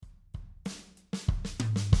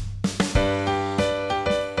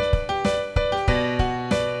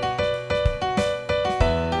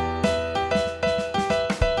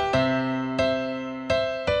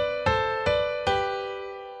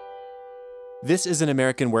This is An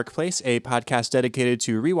American Workplace, a podcast dedicated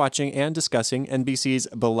to rewatching and discussing NBC's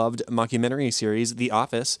beloved mockumentary series, The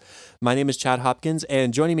Office. My name is Chad Hopkins,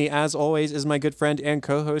 and joining me, as always, is my good friend and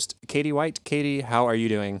co-host, Katie White. Katie, how are you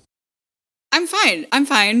doing? I'm fine.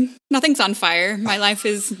 Nothing's on fire. My life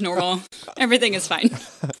is normal. Everything is fine.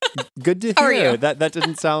 Good to hear. How are you? That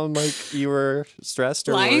didn't sound like you were stressed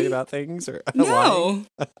or Lying? worried about things or No, lying.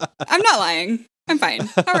 I'm not lying. I'm fine.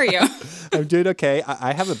 How are you? I'm doing okay.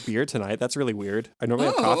 I have a beer tonight. That's really weird. I normally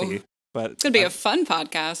have coffee, but It's going to be a fun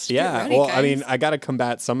podcast. Get yeah. ready, Well, guys. I mean, I got to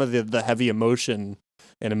combat some of the heavy emotion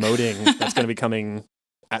and emoting that's going to be coming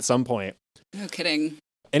at some point. No kidding.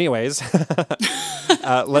 Anyways,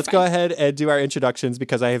 let's go ahead and do our introductions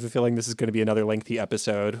because I have a feeling this is going to be another lengthy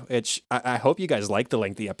episode, which I hope you guys like the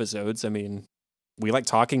lengthy episodes. I mean, we like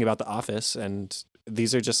talking about The Office, and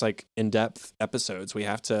these are just like in-depth episodes. We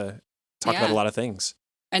have to talk about a lot of things.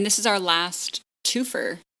 And this is our last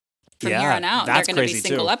twofer. From Yeah, here on out, they're that's going to be crazy,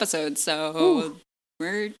 single too. episodes, so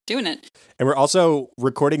we're doing it. And we're also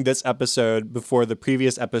recording this episode before the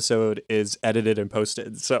previous episode is edited and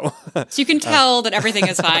posted. So So you can tell that everything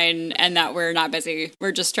is fine and that we're not busy.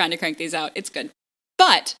 We're just trying to crank these out. It's good.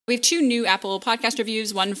 But we have two new Apple podcast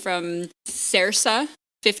reviews, one from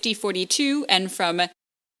Sersa5042 and from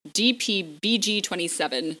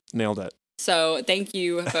DPBG27. nailed it. So thank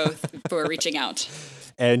you both for reaching out.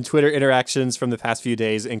 And Twitter interactions from the past few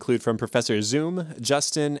days include from Professor Zoom,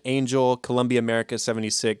 Justin, Angel, Columbia America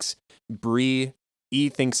 76, Bree, E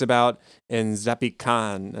Thinks About, and Zappy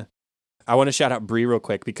Khan. I want to shout out Bree real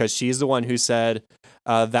quick because she's the one who said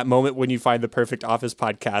that moment when you find the perfect Office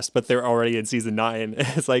podcast, but they're already in season 9.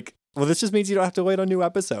 It's like, well, this just means you don't have to wait on new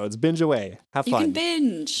episodes. Binge away. Have You fun. can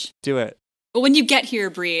binge. Do it. Well, when you get here,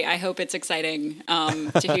 Bree, I hope it's exciting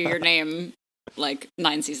to hear your name like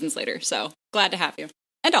 9 seasons later. So glad to have you.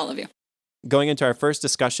 And all of you. Going into our first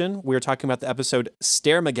discussion, we're talking about the episode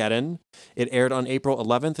Stairmageddon. It aired on April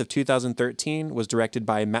 11th of 2013, was directed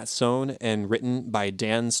by Matt Sohn, and written by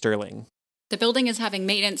Dan Sterling. The building is having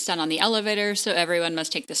maintenance done on the elevator, so everyone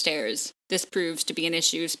must take the stairs. This proves to be an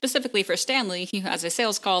issue specifically for Stanley, who has a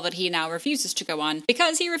sales call that he now refuses to go on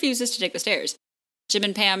because he refuses to take the stairs. Jim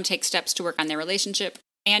and Pam take steps to work on their relationship.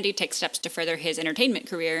 Andy takes steps to further his entertainment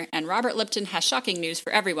career, and Robert Lipton has shocking news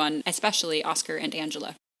for everyone, especially Oscar and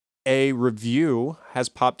Angela. A review has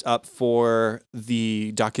popped up for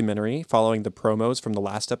the documentary following the promos from the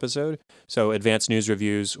last episode. So advanced news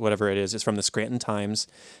reviews, whatever it is from the Scranton Times.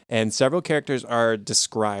 And several characters are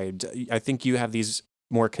described. I think you have these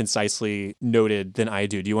more concisely noted than I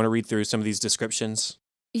do. Do you want to read through some of these descriptions?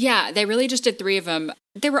 Yeah, they really just did 3 of them.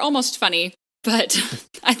 They were almost funny, but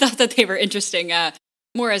I thought that they were interesting.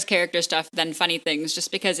 More as character stuff than funny things,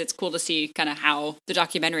 just because it's cool to see kind of how the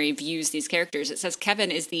documentary views these characters. It says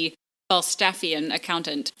Kevin is the Falstaffian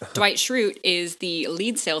accountant. Dwight Schrute is the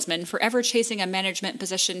lead salesman, forever chasing a management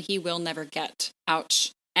position he will never get.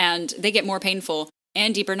 Ouch. And they get more painful.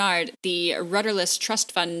 Andy Bernard, the rudderless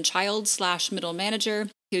trust fund child/middle manager,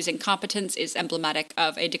 whose incompetence is emblematic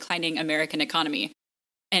of a declining American economy.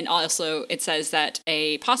 And also, it says that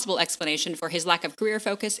a possible explanation for his lack of career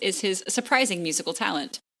focus is his surprising musical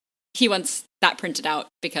talent. He wants that printed out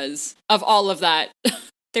because of all of that,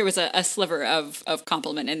 there was a sliver of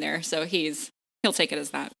compliment in there. So he'll take it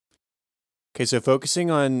as that. Okay, so focusing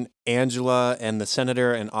on Angela and the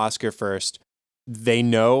senator and Oscar first, they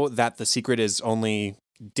know that the secret is only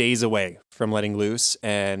days away from letting loose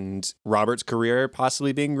and Robert's career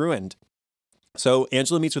possibly being ruined. So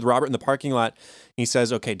Angela meets with Robert in the parking lot. He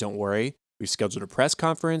says, okay, don't worry. We've scheduled a press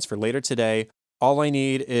conference for later today. All I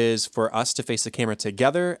need is for us to face the camera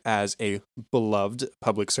together as a beloved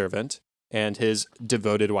public servant and his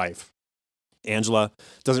devoted wife. Angela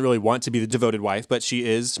doesn't really want to be the devoted wife, but she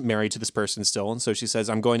is married to this person still. And so she says,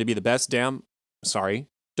 I'm going to be the best darn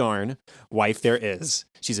wife there is.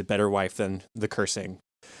 She's a better wife than the cursing.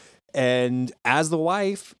 And as the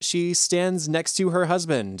wife, she stands next to her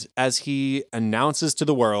husband as he announces to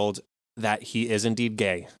the world that he is indeed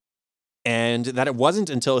gay. And that it wasn't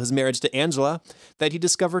until his marriage to Angela that he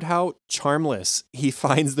discovered how charmless he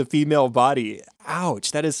finds the female body.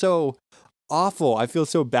 Ouch, that is so awful. I feel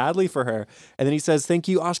so badly for her. And then he says, thank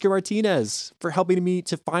you, Oscar Martinez, for helping me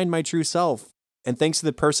to find my true self. And thanks to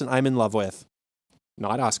the person I'm in love with.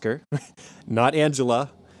 Not Oscar, not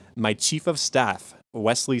Angela, my chief of staff,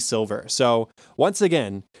 Wesley Silver. So once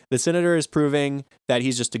again, the senator is proving that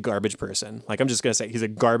he's just a garbage person. Like, I'm just going to say he's a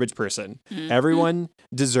garbage person. Mm-hmm. Everyone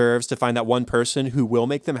deserves to find that one person who will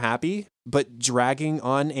make them happy, but dragging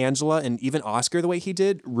on Angela and even Oscar the way he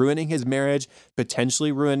did, ruining his marriage,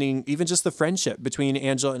 potentially ruining even just the friendship between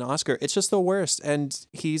Angela and Oscar. It's just the worst. And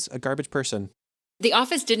he's a garbage person. The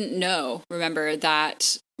office didn't know, remember,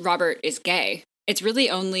 that Robert is gay. It's really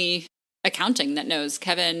only accounting that knows,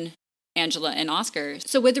 Kevin, Angela, and Oscar.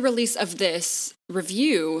 So with the release of this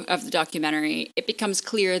review of the documentary, it becomes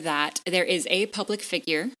clear that there is a public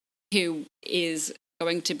figure who is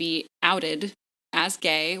going to be outed as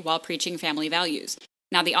gay while preaching family values.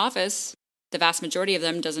 Now, the office, the vast majority of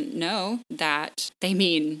them doesn't know that they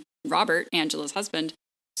mean Robert, Angela's husband,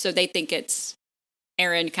 so they think it's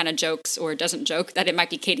Aaron kind of jokes or doesn't joke that it might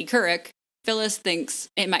be Katie Couric. Phyllis thinks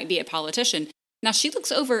it might be a politician. Now, she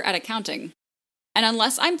looks over at accounting. And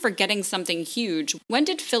unless I'm forgetting something huge, when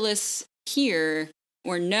did Phyllis hear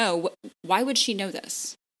or know? Why would she know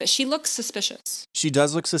this? But she looks suspicious. She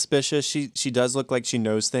does look suspicious. She does look like she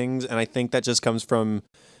knows things. And I think that just comes from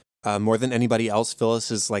more than anybody else. Phyllis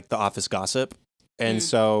is like the office gossip. And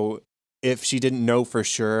so if she didn't know for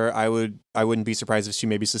sure, I wouldn't be surprised if she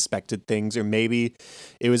maybe suspected things, or maybe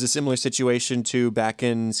it was a similar situation to back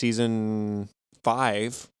in season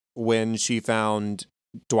 5 when she found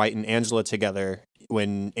Dwight and Angela together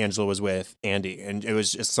when Angela was with Andy, and it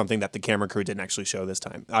was just something that the camera crew didn't actually show this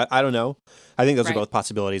time. I don't know. I think those are both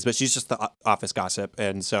possibilities, but she's just the office gossip,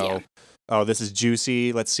 and so oh, this is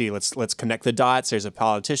juicy. Let's see. Let's connect the dots. There's a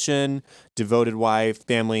politician, devoted wife,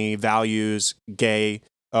 family values, gay.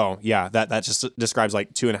 Oh, yeah, that just describes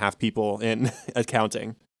like 2.5 people in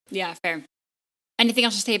accounting. Yeah, fair. Anything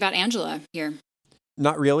else to say about Angela here?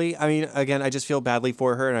 Not really. I mean, again, I just feel badly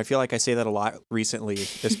for her, and I feel like I say that a lot recently,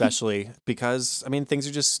 especially because, I mean, things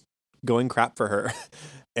are just going crap for her.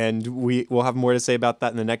 And we'll have more to say about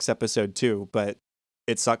that in the next episode, too. But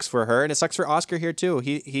it sucks for her, and it sucks for Oscar here, too.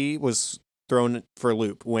 He was thrown for a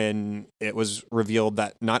loop when it was revealed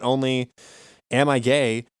that not only am I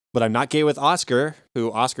gay, but I'm not gay with Oscar,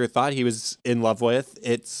 who Oscar thought he was in love with.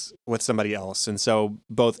 It's with somebody else. And so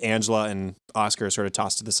both Angela and Oscar are sort of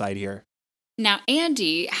tossed to the side here. Now,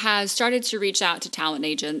 Andy has started to reach out to talent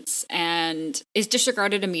agents and is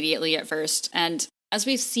disregarded immediately at first. And as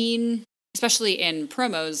we've seen, especially in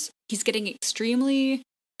promos, he's getting extremely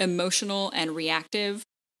emotional and reactive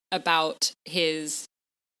about his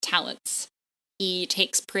talents. He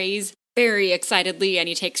takes praise very excitedly, and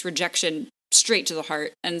he takes rejection straight to the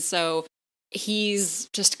heart. And so he's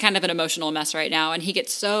just kind of an emotional mess right now. And he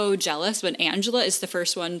gets so jealous when Angela is the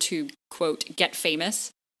first one to, quote, get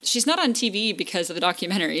famous. She's not on TV because of the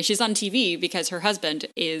documentary. She's on TV because her husband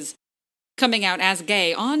is coming out as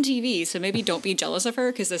gay on TV. So maybe don't be jealous of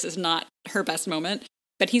her because this is not her best moment.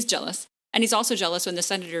 But he's jealous. And he's also jealous when the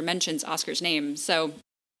senator mentions Oscar's name. So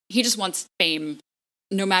he just wants fame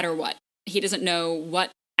no matter what. He doesn't know what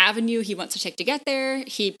avenue he wants to take to get there.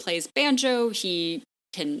 He plays banjo. He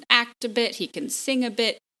can act a bit. He can sing a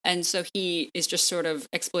bit. And so he is just sort of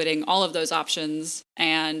exploiting all of those options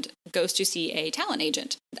and goes to see a talent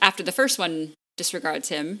agent. After the first one disregards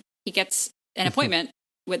him, he gets an appointment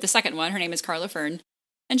with the second one. Her name is Carla Fern.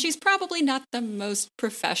 And she's probably not the most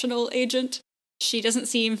professional agent. She doesn't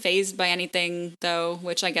seem fazed by anything, though,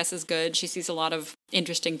 which I guess is good. She sees a lot of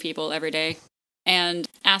interesting people every day. And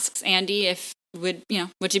asks Andy if would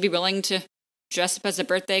you be willing to dress up as a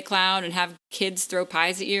birthday clown and have kids throw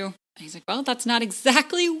pies at you? And he's like, well, that's not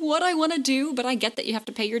exactly what I want to do, but I get that you have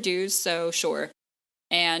to pay your dues, so sure.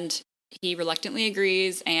 And he reluctantly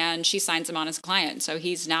agrees, and she signs him on as a client. So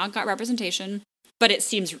he's now got representation, but it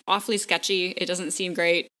seems awfully sketchy. It doesn't seem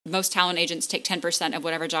great. Most talent agents take 10% of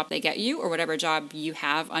whatever job they get you or whatever job you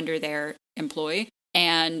have under their employ.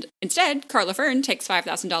 And instead, Carla Fern takes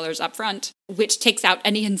 $5,000 up front, which takes out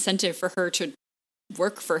any incentive for her to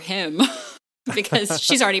work for him because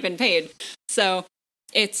she's already been paid. So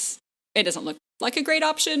it doesn't look like a great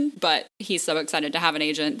option, but he's so excited to have an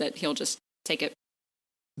agent that he'll just take it.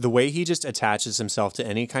 The way he just attaches himself to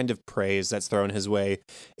any kind of praise that's thrown his way,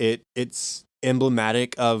 it's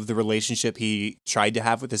emblematic of the relationship he tried to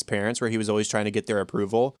have with his parents, where he was always trying to get their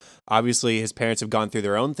approval. Obviously, his parents have gone through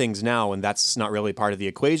their own things now, and that's not really part of the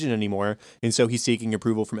equation anymore. And so he's seeking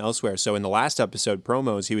approval from elsewhere. So in the last episode,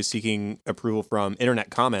 promos, he was seeking approval from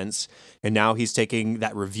internet comments, and now he's taking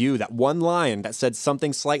that review, that one line that said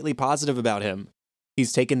something slightly positive about him.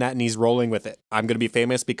 He's taken that and he's rolling with it. I'm going to be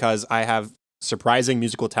famous because I have surprising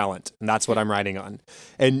musical talent, and that's what I'm writing on.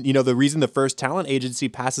 And the reason the first talent agency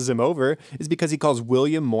passes him over is because he calls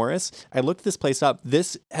William Morris. I looked this place up.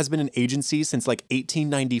 This has been an agency since like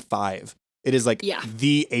 1895. It is like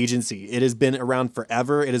the agency. It has been around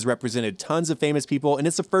forever. It has represented tons of famous people, and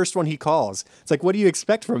it's the first one he calls. It's like, what do you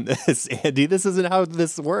expect from this, Andy? This isn't how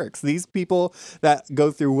this works. These people that go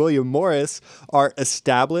through William Morris are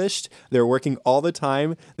established. They're working all the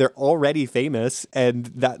time. They're already famous, and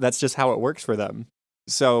that's just how it works for them.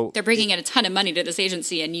 So they're bringing in a ton of money to this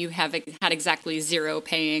agency, and you have had exactly 0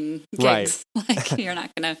 paying gigs. Right. Like, you're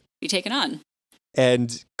not going to be taken on.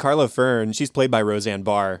 And Carla Fern, she's played by Roseanne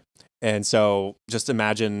Barr. And so just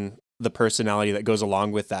imagine the personality that goes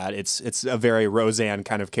along with that. It's a very Roseanne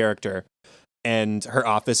kind of character. And her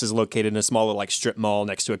office is located in a small little, like, strip mall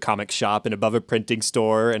next to a comic shop and above a printing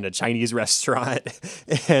store and a Chinese restaurant.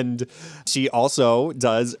 And she also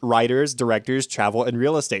does writers, directors, travel, and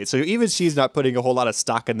real estate. So even she's not putting a whole lot of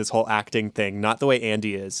stock in this whole acting thing, not the way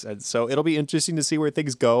Andy is. And so it'll be interesting to see where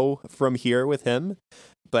things go from here with him.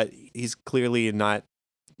 But he's clearly not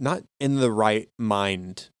in the right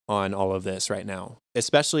mind on all of this right now.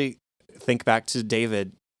 Especially think back to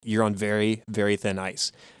David. You're on very, very thin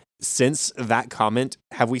ice. Since that comment,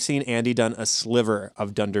 have we seen Andy done a sliver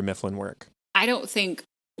of Dunder Mifflin work? I don't think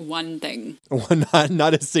one thing.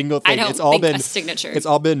 Not a single thing. I don't think a signature. It's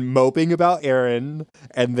all been moping about Aaron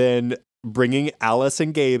and then bringing Alice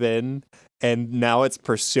and Gabe in, and now it's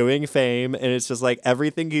pursuing fame, and it's just like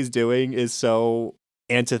everything he's doing is so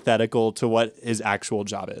antithetical to what his actual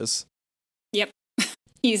job is. Yep.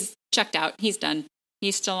 He's checked out. He's done.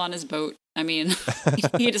 He's still on his boat. I mean,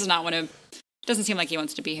 he does not want to. Doesn't seem like he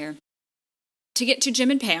wants to be here. To get to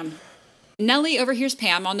Jim and Pam. Nellie overhears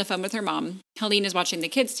Pam on the phone with her mom. Helene is watching the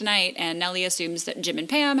kids tonight, and Nellie assumes that Jim and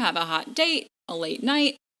Pam have a hot date, a late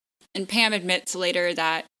night. And Pam admits later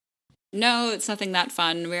that, no, it's nothing that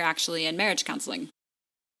fun. We're actually in marriage counseling.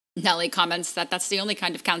 Nellie comments that that's the only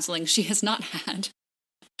kind of counseling she has not had,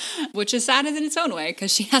 which is sad in its own way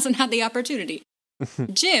because she hasn't had the opportunity.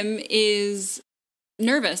 Jim is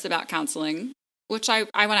nervous about counseling, which I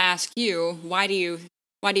want to ask you, why do you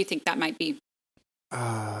think that might be?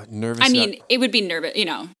 Nervous. I mean, it would be nervous,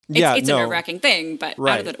 it's a nerve-wracking thing, but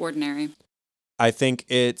right. Out of the ordinary. I think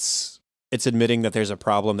it's admitting that there's a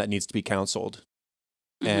problem that needs to be counseled.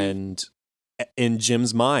 Mm-hmm. And in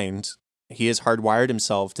Jim's mind, he has hardwired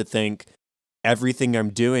himself to think everything I'm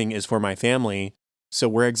doing is for my family. So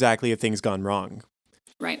where exactly have things gone wrong?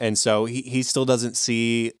 Right. And so he still doesn't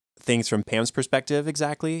see things from Pam's perspective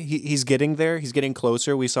exactly. He's getting there. He's getting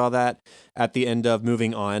closer. We saw that at the end of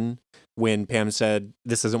Moving On when Pam said,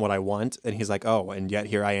 this isn't what I want. And he's like, oh, and yet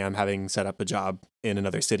here I am having set up a job in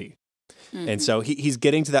another city. Mm-hmm. And so he's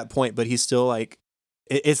getting to that point, but he's still like,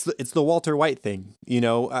 it's the Walter White thing.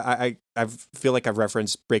 I feel like I've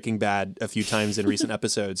referenced Breaking Bad a few times in recent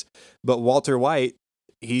episodes, but Walter White,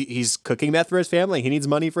 he's cooking meth for his family. He needs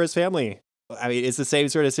money for his family. I mean, it's the same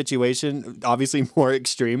sort of situation, obviously more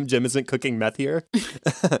extreme. Jim isn't cooking meth here,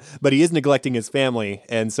 but he is neglecting his family.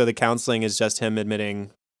 And so the counseling is just him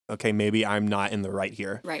admitting, okay, maybe I'm not in the right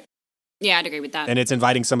here. Right. Yeah, I'd agree with that. And it's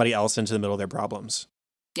inviting somebody else into the middle of their problems.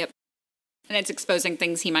 Yep. And it's exposing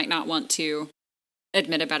things he might not want to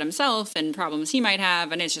admit about himself and problems he might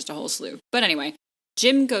have. And it's just a whole slew. But anyway,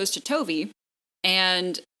 Jim goes to Toby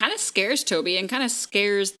and kind of scares Toby and kind of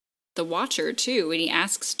scares the Watcher too. And he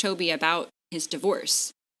asks Toby about his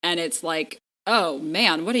divorce. And it's like, oh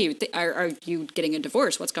man, what are you, are you getting a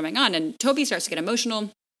divorce? What's going on? And Toby starts to get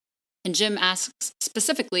emotional. And Jim asks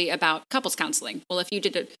specifically about couples counseling. Well, if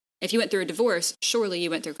you went through a divorce, surely you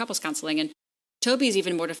went through couples counseling. And Toby's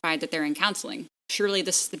even mortified that they're in counseling. Surely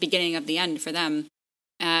this is the beginning of the end for them.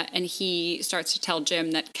 And he starts to tell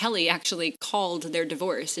Jim that Kelly actually called their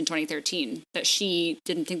divorce in 2013, that she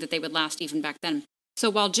didn't think that they would last even back then. So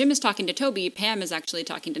while Jim is talking to Toby, Pam is actually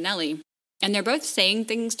talking to Nellie. And they're both saying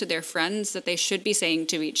things to their friends that they should be saying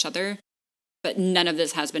to each other, but none of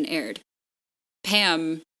this has been aired.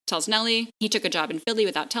 Pam tells Nellie, he took a job in Philly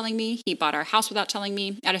without telling me. He bought our house without telling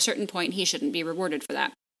me. At a certain point, he shouldn't be rewarded for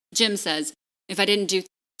that. Jim says, if I didn't do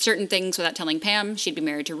certain things without telling Pam, she'd be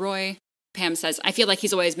married to Roy. Pam says, I feel like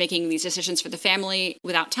he's always making these decisions for the family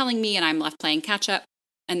without telling me, and I'm left playing catch up.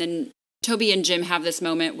 And then Toby and Jim have this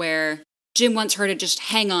moment where Jim wants her to just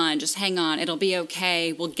hang on. It'll be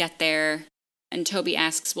okay. We'll get there. And Toby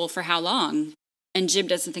asks, well, for how long? And Jim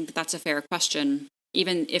doesn't think that that's a fair question.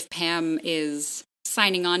 Even if Pam is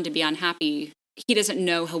signing on to be unhappy, he doesn't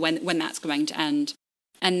know when that's going to end.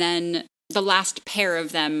 And then the last pair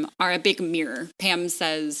of them are a big mirror. Pam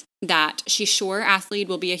says that she's sure Athlete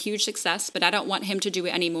will be a huge success, but I don't want him to do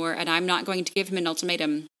it anymore, and I'm not going to give him an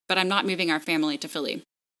ultimatum, but I'm not moving our family to Philly.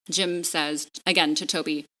 Jim says, again to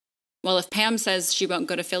Toby, well, if Pam says she won't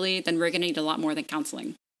go to Philly, then we're going to need a lot more than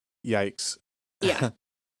counseling. Yikes. Yeah.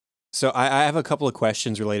 So I have a couple of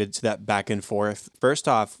questions related to that back and forth. First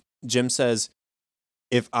off, Jim says,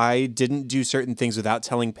 if I didn't do certain things without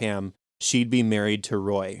telling Pam, she'd be married to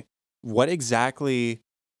Roy. What exactly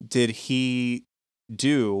did he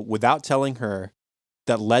do without telling her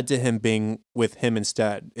that led to him being with him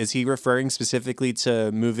instead? Is he referring specifically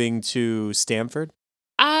to moving to Stamford?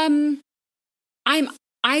 I'm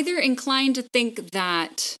either inclined to think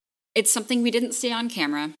that it's something we didn't see on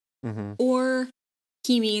camera, or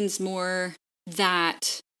he means more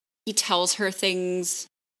that he tells her things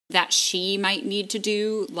that she might need to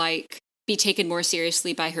do, like be taken more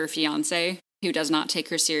seriously by her fiancé, who does not take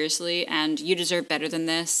her seriously, and you deserve better than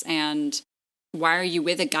this, and why are you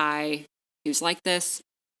with a guy who's like this?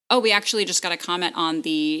 Oh, we actually just got a comment on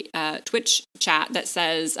the Twitch chat that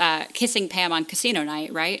says kissing Pam on casino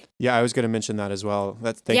night, right? Yeah, I was going to mention that as well.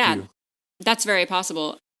 Thank you. That's very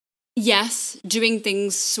possible. Yes, doing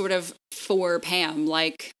things sort of for Pam,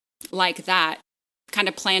 like that, kind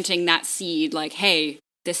of planting that seed, like, hey,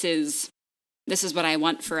 this is what I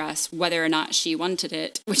want for us, whether or not she wanted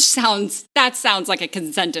it, which sounds like a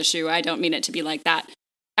consent issue. I don't mean it to be like that.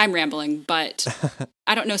 I'm rambling, but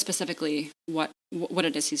I don't know specifically what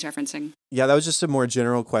it is he's referencing. Yeah, that was just a more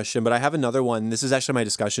general question, but I have another one. This is actually my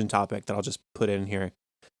discussion topic that I'll just put in here.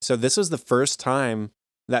 So this was the first time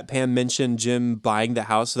that Pam mentioned Jim buying the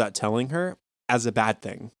house without telling her as a bad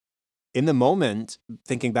thing. In the moment,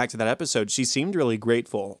 thinking back to that episode, she seemed really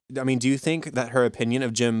grateful. I mean, do you think that her opinion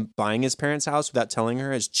of Jim buying his parents' house without telling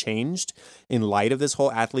her has changed in light of this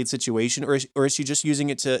whole athlete situation? Or is she just using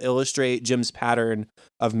it to illustrate Jim's pattern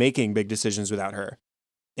of making big decisions without her?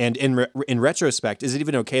 And in retrospect, is it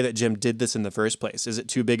even okay that Jim did this in the first place? Is it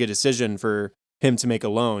too big a decision for him to make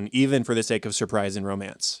alone, even for the sake of surprise and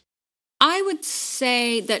romance? I would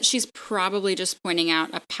say that she's probably just pointing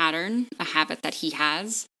out a pattern, a habit that he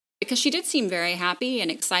has. Because she did seem very happy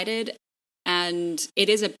and excited, and it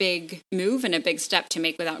is a big move and a big step to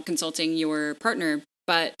make without consulting your partner.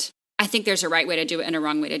 But I think there's a right way to do it and a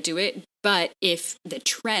wrong way to do it. But if the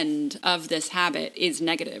trend of this habit is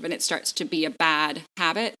negative and it starts to be a bad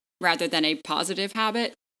habit rather than a positive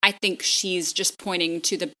habit, I think she's just pointing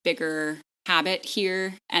to the bigger habit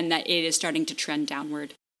here and that it is starting to trend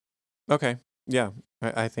downward. Okay. Yeah,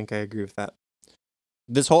 I think I agree with that.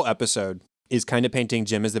 This whole episode is kind of painting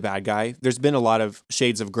Jim as the bad guy. There's been a lot of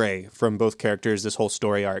shades of gray from both characters this whole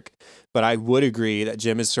story arc, but I would agree that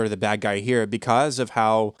Jim is sort of the bad guy here because of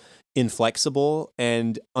how inflexible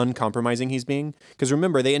and uncompromising he's being. Because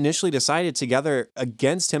remember, they initially decided together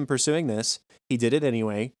against him pursuing this. He did it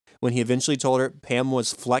anyway. When he eventually told her, Pam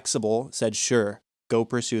was flexible, said, sure, go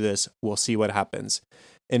pursue this. We'll see what happens.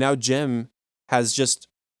 And now Jim has just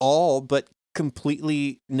all but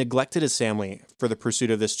completely neglected his family for the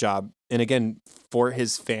pursuit of this job. And again, for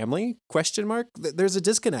his family, ? There's a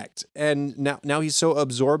disconnect. And now he's so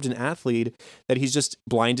absorbed in athlete that he's just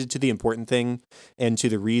blinded to the important thing and to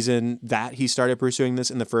the reason that he started pursuing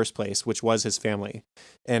this in the first place, which was his family.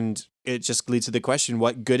 And it just leads to the question,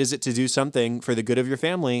 what good is it to do something for the good of your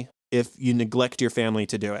family if you neglect your family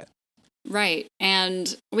to do it? Right.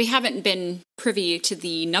 And we haven't been privy to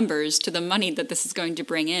the numbers, to the money that this is going to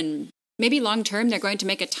bring in. Maybe long term, they're going to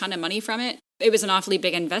make a ton of money from it. It was an awfully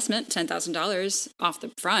big investment, $10,000 off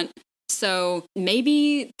the front. So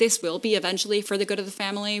maybe this will be eventually for the good of the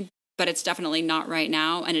family, but it's definitely not right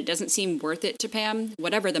now. And it doesn't seem worth it to Pam.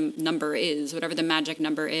 Whatever the number is, whatever the magic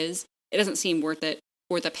number is, it doesn't seem worth it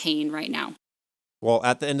for the pain right now. Well,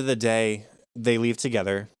 at the end of the day, they leave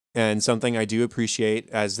together. And something I do appreciate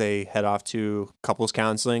as they head off to couples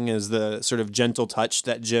counseling is the sort of gentle touch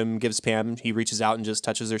that Jim gives Pam. He reaches out and just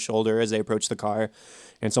touches her shoulder as they approach the car.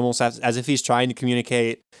 And it's almost as if he's trying to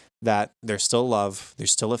communicate that there's still love,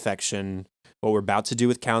 there's still affection. What we're about to do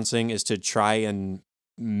with counseling is to try and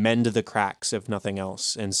mend the cracks, if nothing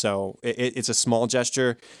else. And so it's a small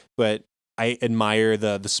gesture, but I admire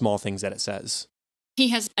the small things that it says. He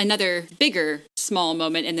has another bigger small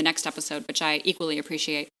moment in the next episode, which I equally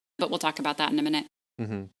appreciate. But we'll talk about that in a minute.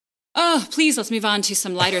 Mm-hmm. Oh, please, let's move on to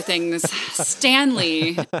some lighter things.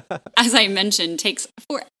 Stanley, as I mentioned, takes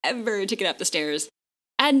forever to get up the stairs.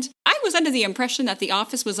 And I was under the impression that the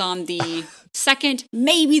office was on the second,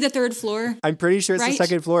 maybe the third floor. I'm pretty sure it's right? the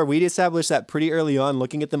second floor. We established that pretty early on,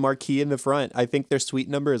 looking at the marquee in the front. I think their suite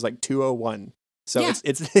number is like 201. So yeah.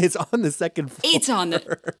 it's on the second floor. It's on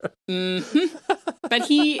the... Mm-hmm. But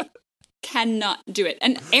he cannot do it.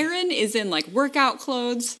 And Aaron is in like workout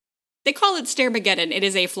clothes. They call it Stairmageddon. It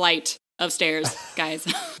is a flight of stairs,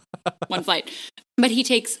 guys. One flight. But he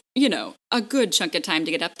takes, a good chunk of time to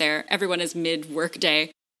get up there. Everyone is mid-work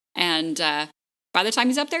day. And by the time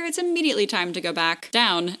he's up there, it's immediately time to go back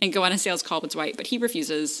down and go on a sales call with Dwight. But he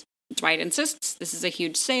refuses. Dwight insists this is a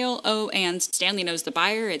huge sale. Oh, and Stanley knows the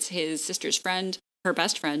buyer. It's his sister's friend, her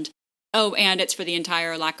best friend. Oh, and it's for the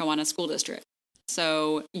entire Lackawanna School District.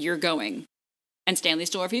 So you're going. And Stanley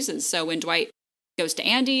still refuses. So when Dwight goes to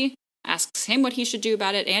Andy, asks him what he should do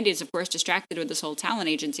about it, Andy is, of course, distracted with this whole talent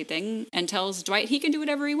agency thing and tells Dwight he can do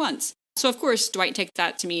whatever he wants. So, of course, Dwight takes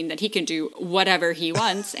that to mean that he can do whatever he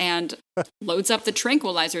wants and loads up the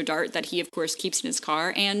tranquilizer dart that he, of course, keeps in his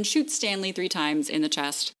car and shoots Stanley 3 times in the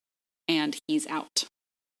chest. And he's out.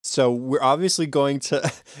 So we're obviously going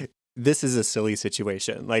to... This is a silly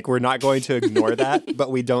situation. Like, we're not going to ignore that, but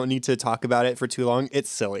we don't need to talk about it for too long. It's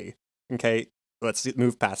silly. Okay? Let's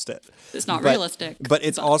move past it. It's not realistic. But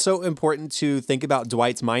it's also important to think about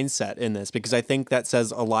Dwight's mindset in this, because I think that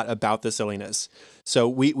says a lot about the silliness. So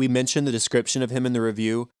we mentioned the description of him in the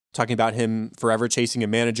review, talking about him forever chasing a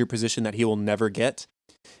manager position that he will never get.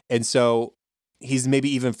 And so he's maybe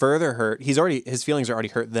even further hurt. His feelings are already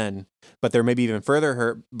hurt then, but they're maybe even further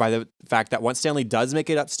hurt by the fact that once Stanley does make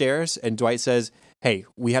it upstairs and Dwight says, "Hey,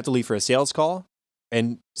 we have to leave for a sales call."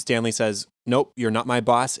 And Stanley says, "Nope, you're not my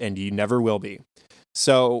boss and you never will be."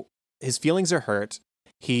 So his feelings are hurt.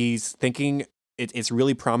 He's thinking it's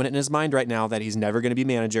really prominent in his mind right now that he's never going to be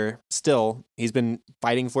manager. Still, he's been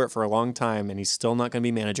fighting for it for a long time and he's still not going to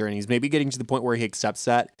be manager. And he's maybe getting to the point where he accepts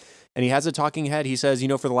that. And he has a talking head. He says,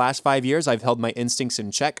 for the last 5 years, I've held my instincts in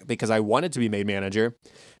check because I wanted to be made manager.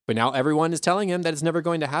 But now everyone is telling him that it's never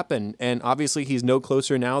going to happen. And obviously he's no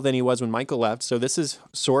closer now than he was when Michael left. So this is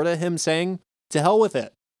sort of him saying, to hell with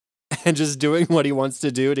it. And just doing what he wants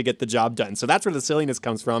to do to get the job done. So that's where the silliness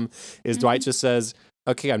comes from, is Dwight just says,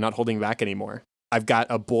 okay, I'm not holding back anymore. I've got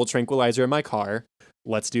a bull tranquilizer in my car.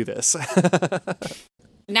 Let's do this.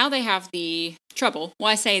 Now they have the trouble. Well,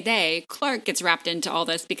 I say they. Clark gets wrapped into all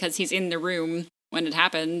this because he's in the room when it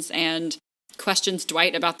happens and questions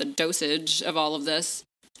Dwight about the dosage of all of this.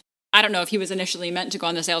 I don't know if he was initially meant to go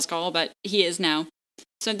on the sales call, but he is now.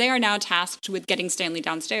 So they are now tasked with getting Stanley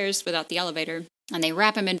downstairs without the elevator. And they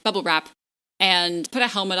wrap him in bubble wrap and put a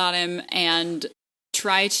helmet on him and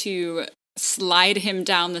try to slide him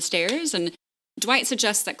down the stairs. And Dwight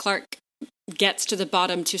suggests that Clark gets to the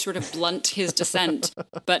bottom to sort of blunt his descent.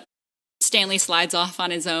 But Stanley slides off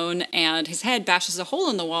on his own and his head bashes a hole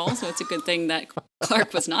in the wall. So it's a good thing that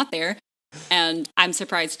Clark was not there. And I'm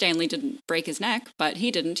surprised Stanley didn't break his neck, but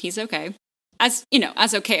he didn't. He's okay. As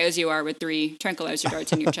okay as you are with 3 tranquilizer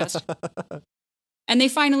darts in your chest. And they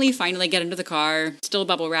finally get into the car, still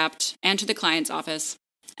bubble wrapped, and to the client's office.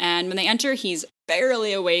 And when they enter, he's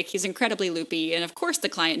barely awake. He's incredibly loopy. And of course, the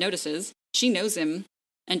client notices. She knows him.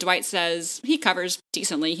 And Dwight says he covers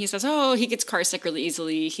decently. He says, oh, he gets car sick really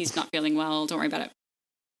easily. He's not feeling well. Don't worry about it.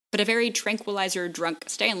 But a very tranquilizer drunk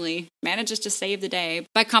Stanley manages to save the day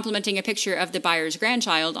by complimenting a picture of the buyer's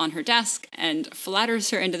grandchild on her desk and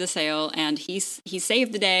flatters her into the sale. And he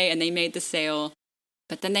saved the day and they made the sale.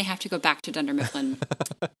 But then they have to go back to Dunder Mifflin.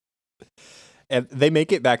 And they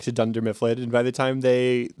make it back to Dunder Mifflin, and by the time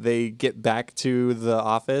they get back to the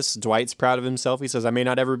office, Dwight's proud of himself. He says, I may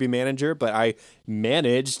not ever be manager, but I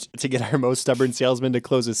managed to get our most stubborn salesman to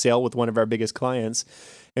close a sale with one of our biggest clients.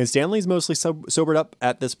 And Stanley's mostly sobered up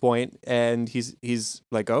at this point, and he's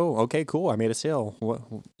like, oh, okay, cool, I made a sale.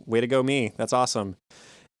 Way to go me. That's awesome.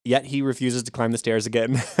 Yet he refuses to climb the stairs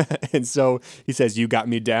again. And so he says, you got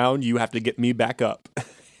me down, you have to get me back up.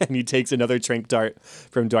 And he takes another tranq dart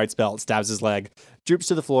from Dwight's belt, stabs his leg, droops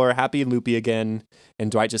to the floor, happy and loopy again. And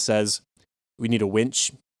Dwight just says, we need a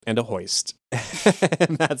winch and a hoist.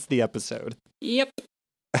 And that's the episode. Yep.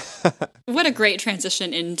 What a great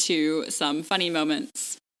transition into some funny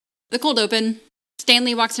moments. The cold open.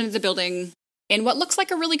 Stanley walks into the building in what looks like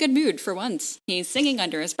a really good mood for once. He's singing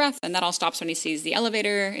under his breath, and that all stops when he sees the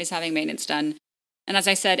elevator is having maintenance done. And as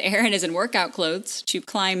I said, Erin is in workout clothes to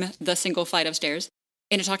climb the single flight of stairs.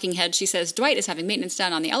 In a talking head, she says Dwight is having maintenance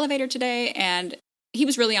done on the elevator today, and he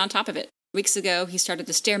was really on top of it. Weeks ago, he started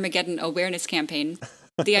the Stairmageddon awareness campaign.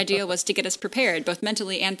 The idea was to get us prepared, both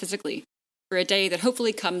mentally and physically, for a day that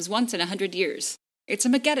hopefully comes once in 100 years. It's a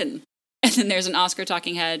Mageddon. And then there's an Oscar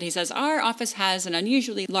talking head. He says, our office has an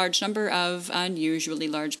unusually large number of unusually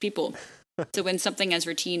large people. So when something as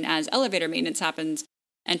routine as elevator maintenance happens,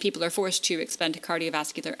 and people are forced to expend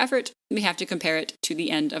cardiovascular effort, we have to compare it to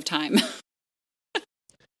the end of time.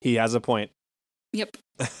 He has a point. Yep.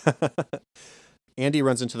 Andy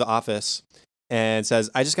runs into the office and says,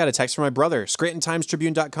 I just got a text from my brother,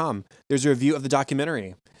 ScrantonTimesTribune.com. There's a review of the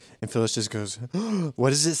documentary. And Phyllis just goes, oh, what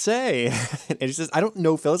does it say? And he says, I don't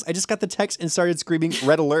know, Phyllis. I just got the text and started screaming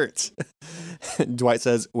red alert. Dwight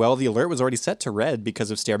says, well, the alert was already set to red because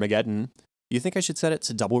of Stairmageddon. You think I should set it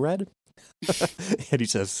to double red? And he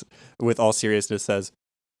says, with all seriousness, says,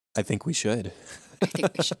 I think we should. I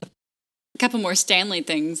think we should. A couple more Stanley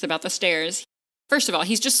things about the stairs. First of all,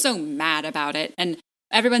 he's just so mad about it. And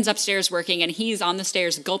everyone's upstairs working, and he's on the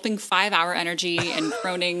stairs gulping 5-hour energy and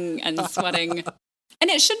groaning and sweating. And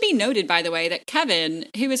it should be noted, by the way, that Kevin,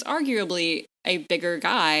 who is arguably a bigger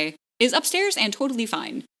guy, is upstairs and totally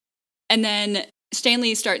fine. And then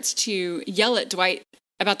Stanley starts to yell at Dwight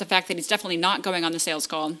about the fact that he's definitely not going on the sales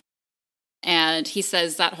call. And he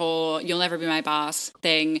says that whole "you'll never be my boss"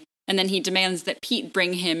 thing. And then he demands that Pete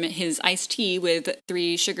bring him his iced tea with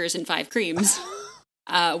 3 sugars and 5 creams,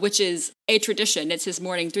 which is a tradition. It's his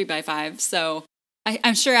morning 3x5. So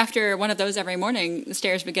I'm sure after one of those every morning, the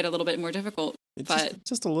stairs would get a little bit more difficult. But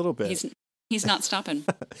just a little bit. He's not stopping.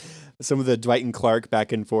 Some of the Dwight and Clark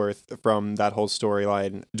back and forth from that whole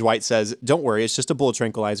storyline. Dwight says, "Don't worry, it's just a bullet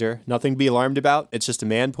tranquilizer. Nothing to be alarmed about. It's just a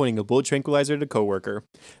man pointing a bullet tranquilizer at a coworker.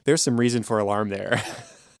 There's some reason for alarm there."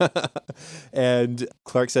 And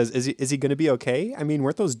Clark says, is he going to be okay? I mean,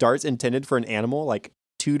 weren't those darts intended for an animal like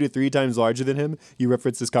 2 to 3 times larger than him? You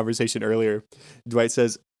referenced this conversation earlier. Dwight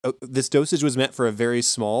says, "Oh, this dosage was meant for a very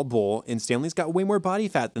small bull, and Stanley's got way more body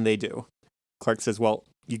fat than they do." Clark says, "Well,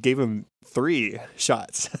 you gave him 3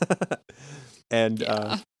 shots." And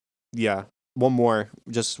one more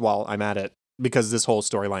just while I'm at it, because this whole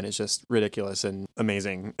storyline is just ridiculous and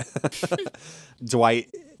amazing. Dwight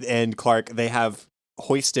and Clark, they have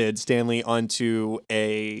hoisted Stanley onto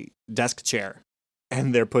a desk chair,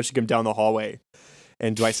 and they're pushing him down the hallway.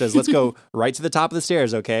 And Dwight says, "Let's go right to the top of the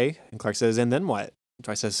stairs, okay?" And Clark says, "And then what?"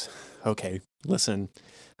 Dwight says, "Okay, listen,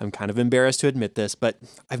 I'm kind of embarrassed to admit this, but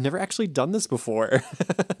I've never actually done this before."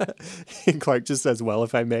 And Clark just says, "Well,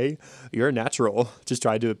 if I may, you're a natural." Just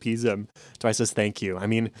tried to appease him. Dwight says, "Thank you. I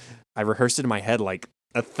mean, I rehearsed it in my head like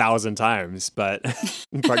 1,000 times, but..."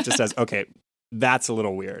 And Clark just says, "Okay, that's a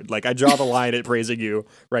little weird. Like, I draw the line at praising you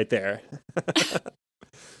right there."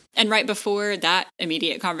 And right before that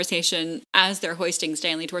immediate conversation, as they're hoisting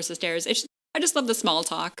Stanley towards the stairs, I just love the small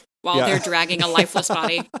talk while they're dragging a lifeless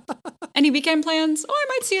body. "Any weekend plans?" "Oh, I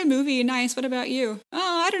might see a movie. Nice. What about you?"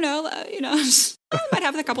 "Oh, I don't know. I might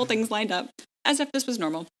have a couple things lined up." As if this was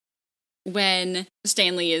normal. When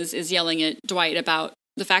Stanley is yelling at Dwight about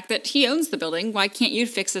the fact that he owns the building, "Why can't you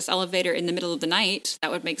fix this elevator in the middle of the night?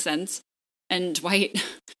 That would make sense." And Dwight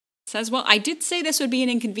says, "Well, I did say this would be an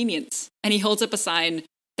inconvenience." And he holds up a sign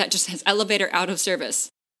that just says "elevator out of service.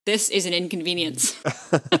 This is an inconvenience."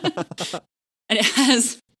 And it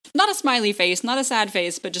has not a smiley face, not a sad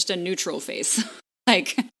face, but just a neutral face.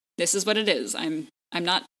 Like, this is what it is. I'm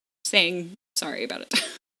not saying sorry about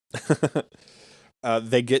it.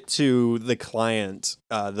 They get to the client,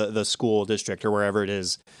 the school district or wherever it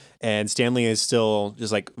is, and Stanley is still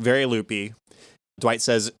just like very loopy. Dwight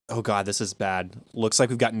says, "Oh God, this is bad. Looks like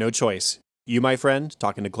we've got no choice. You, my friend,"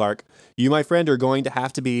 talking to Clark, "you, my friend, are going to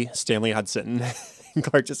have to be Stanley Hudson." And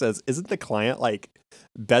Clark just says, "Isn't the client like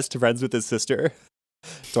best friends with his sister?"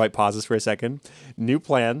 Dwight pauses for a second. "New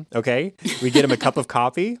plan, okay? We get him a cup of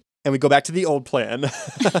coffee and we go back to the old plan."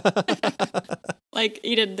 Like,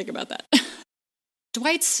 you didn't think about that.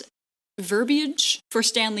 Dwight's verbiage for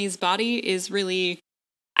Stanley's body is really,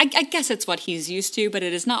 I guess it's what he's used to, but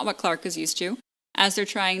it is not what Clark is used to. As they're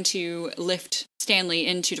trying to lift Stanley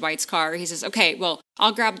into Dwight's car, he says, "Okay, well,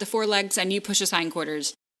 I'll grab the 4 legs and you push his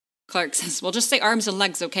hindquarters." Clark says, "Well, just say arms and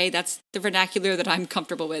legs, okay? That's the vernacular that I'm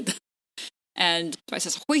comfortable with." And Dwight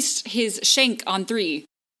says, "Hoist his shank on 3.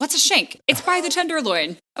 "What's a shank?" "It's by the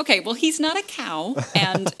tenderloin." "Okay, well, he's not a cow,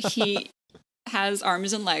 and he has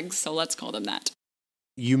arms and legs, so let's call them that."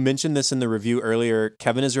 You mentioned this in the review earlier.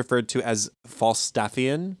 Kevin is referred to as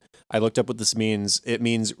Falstaffian. I looked up what this means. It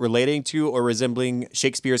means relating to or resembling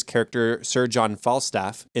Shakespeare's character Sir John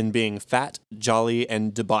Falstaff in being fat, jolly,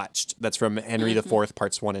 and debauched. That's from Henry IV,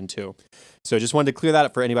 parts 1 and 2. So I just wanted to clear that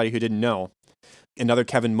up for anybody who didn't know. Another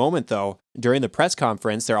Kevin moment, though, during the press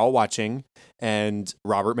conference, they're all watching, and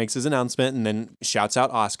Robert makes his announcement and then shouts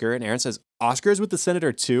out Oscar, and Aaron says, "Oscar's with the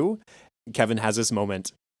senator too?" Kevin has this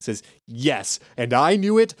moment. Says, "Yes, and I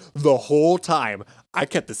knew it the whole time. I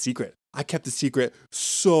kept the secret. I kept the secret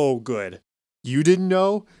so good. You didn't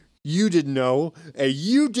know, and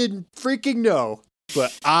you didn't freaking know,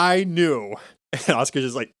 but I knew." And Oscar's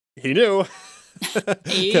just like, "He knew."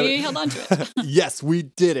 He held on to it. "Yes, we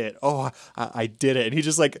did it. Oh, I did it." And he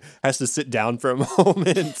just like has to sit down for a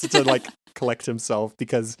moment to like collect himself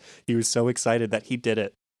because he was so excited that he did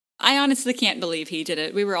it. I honestly can't believe he did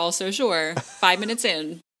it. We were all so sure 5 minutes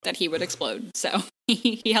in that he would explode. So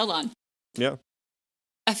he held on. Yeah.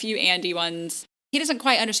 A few Andy ones. He doesn't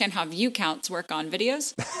quite understand how view counts work on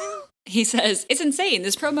videos. He says, "It's insane.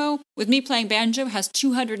 This promo with me playing banjo has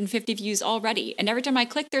 250 views already. And every time I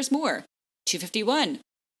click, there's more. 251.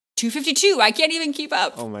 252. I can't even keep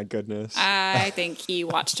up." Oh my goodness. I think he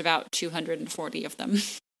watched about 240 of them.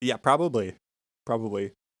 Yeah, probably.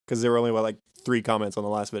 Because there were only, like 3 comments on the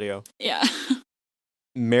last video. Yeah.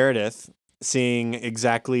 Meredith, seeing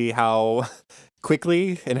exactly how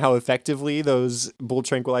quickly and how effectively those bull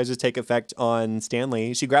tranquilizers take effect on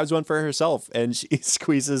Stanley, she grabs one for herself and she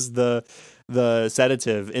squeezes the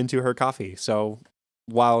sedative into her coffee. So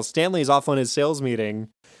while Stanley's off on his sales meeting,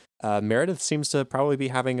 Meredith seems to probably be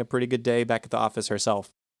having a pretty good day back at the office herself.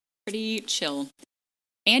 Pretty chill.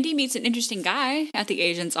 Andy meets an interesting guy at the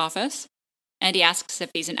agent's office, and he asks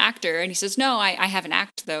if he's an actor, and he says, no, I have an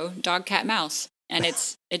act, though, dog, cat, mouse. And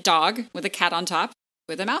it's a dog with a cat on top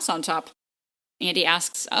with a mouse on top. Andy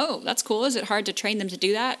asks, oh, that's cool. Is it hard to train them to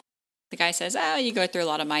do that? The guy says, oh, you go through a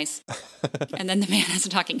lot of mice. And then the man has a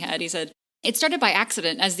talking head. He said, it started by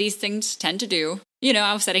accident, as these things tend to do. You know,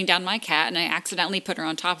 I was setting down my cat, and I accidentally put her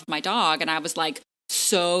on top of my dog, and I was, like,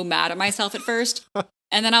 so mad at myself at first.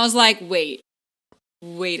 And then I was like, wait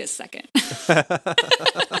a second.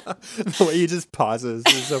 The way he just pauses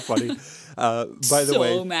is so funny. By the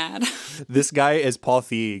way, so mad. This guy is Paul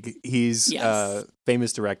Feig. He's Yes. a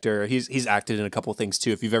famous director. He's acted in a couple things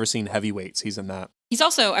too. If you've ever seen Heavyweights, he's in that. He's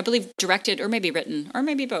also, I believe, directed or maybe written, or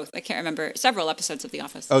maybe both. I can't remember. Several episodes of The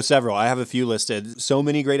Office. Oh, several. I have a few listed. So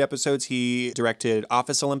many great episodes. He directed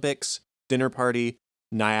Office Olympics, Dinner Party,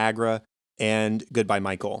 Niagara, and Goodbye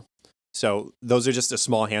Michael. So those are just a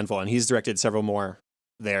small handful, and he's directed several more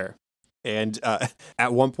there. And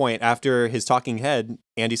at one point, after his talking head,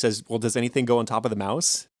 Andy says, well, does anything go on top of the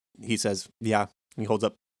mouse? He says, yeah. He holds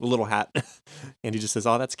up a little hat. Andy just says,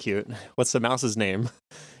 oh, that's cute. What's the mouse's name?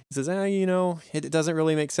 He says, it doesn't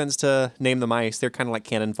really make sense to name the mice. They're kind of like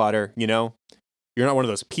cannon fodder, you know? You're not one of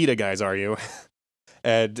those PETA guys, are you?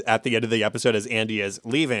 And at the end of the episode, as Andy is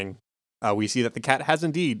leaving, we see that the cat has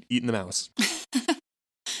indeed eaten the mouse.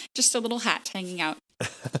 Just a little hat hanging out.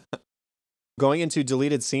 Going into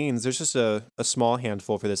deleted scenes, there's just a small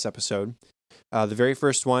handful for this episode. The very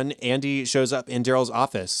first one, Andy shows up in Daryl's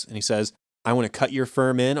office, and he says, I want to cut your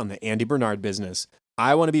firm in on the Andy Bernard business.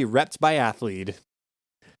 I want to be repped by Athlete.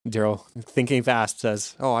 Daryl, thinking fast,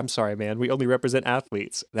 says, oh, I'm sorry, man. We only represent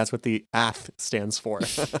athletes. That's what the ATH stands for.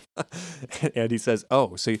 Andy says,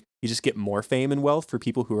 oh, so you just get more fame and wealth for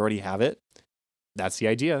people who already have it? That's the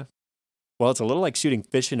idea. Well, it's a little like shooting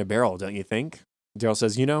fish in a barrel, don't you think? Daryl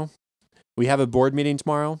says, we have a board meeting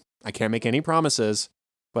tomorrow. I can't make any promises,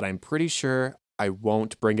 but I'm pretty sure I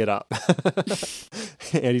won't bring it up.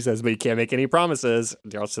 And he says, but you can't make any promises.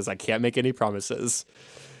 Daryl says, I can't make any promises.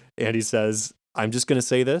 And he says, I'm just going to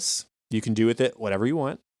say this. You can do with it whatever you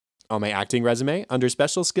want. On my acting resume, under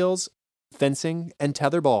special skills, fencing and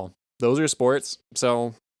tetherball. Those are sports,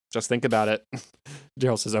 so just think about it.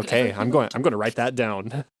 Daryl says, okay, I'm going to write that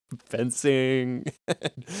down. Fencing.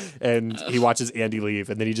 And he watches Andy leave,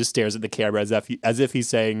 and then he just stares at the camera as if he's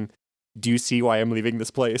saying, do you see why I'm leaving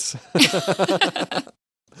this place?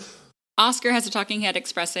 Oscar has a talking head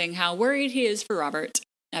expressing how worried he is for Robert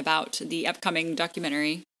about the upcoming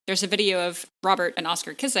documentary. There's a video of Robert and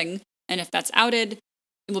Oscar kissing, and if that's outed,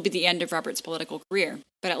 it will be the end of Robert's political career.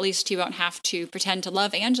 But at least he won't have to pretend to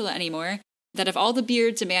love Angela anymore. That of all the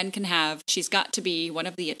beards a man can have, she's got to be one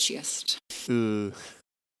of the itchiest. Ooh.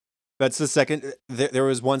 That's the second. There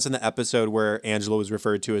was once in the episode where Angela was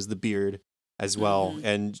referred to as the beard as well. Mm-hmm.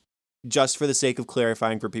 And just for the sake of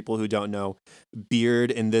clarifying for people who don't know, beard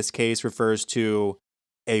in this case refers to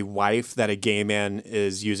a wife that a gay man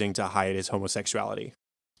is using to hide his homosexuality.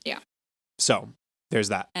 Yeah. So there's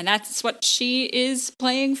that. And that's what she is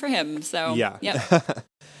playing for him. So, yeah.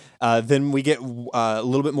 Yep. Then we get a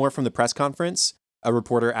little bit more from the press conference. A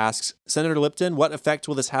reporter asks, Senator Lipton, what effect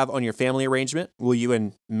will this have on your family arrangement? Will you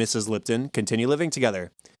and Mrs. Lipton continue living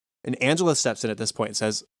together? And Angela steps in at this point and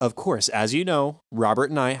says, of course, as you know,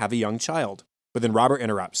 Robert and I have a young child. But then Robert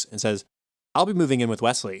interrupts and says, I'll be moving in with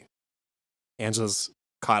Wesley. Angela's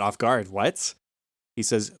caught off guard. What? He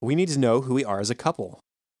says, we need to know who we are as a couple.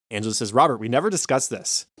 Angela says, Robert, we never discussed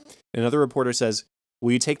this. Another reporter says,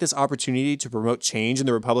 will you take this opportunity to promote change in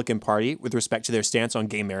the Republican Party with respect to their stance on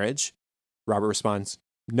gay marriage? Robert responds,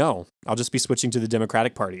 no, I'll just be switching to the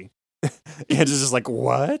Democratic Party. Angela's just like,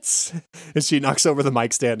 what? And she knocks over the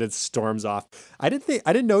mic stand and storms off. I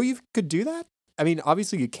didn't know you could do that. I mean,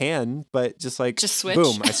 obviously you can, but just switch.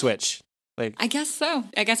 Boom, I switch. Like, I guess so.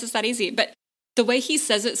 I guess it's that easy. But the way he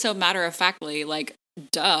says it so matter-of-factly, like,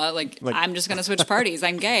 duh, like I'm just going to switch parties.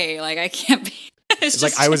 I'm gay. Like, I can't be. It's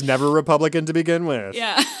like, I was never Republican to begin with.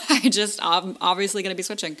 Yeah, I'm obviously going to be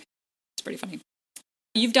switching. It's pretty funny.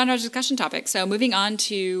 You've done our discussion topic, so moving on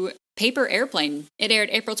to Paper Airplane. It aired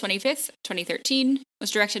April 25th, 2013,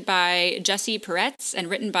 was directed by Jesse Peretz and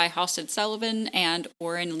written by Halstead Sullivan and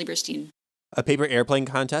Warren Lieberstein. A paper airplane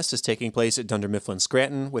contest is taking place at Dunder Mifflin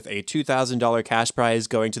Scranton with a $2,000 cash prize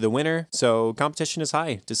going to the winner, so competition is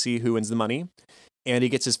high to see who wins the money. Andy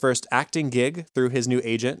gets his first acting gig through his new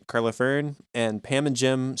agent, Carla Fern, and Pam and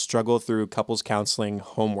Jim struggle through couples counseling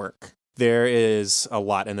homework. There is a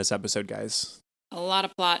lot in this episode, guys. A lot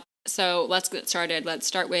of plot. So let's get started. Let's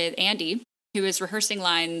start with Andy, who is rehearsing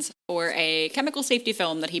lines for a chemical safety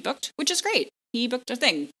film that he booked, which is great. He booked a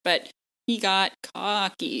thing, but he got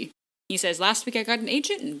cocky. He says, last week I got an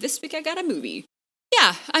agent and this week I got a movie.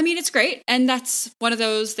 Yeah, I mean, it's great. And that's one of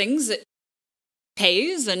those things that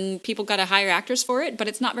pays and people got to hire actors for it, but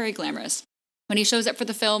it's not very glamorous. When he shows up for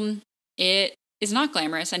the film, it is not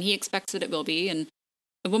glamorous and he expects that it will be. And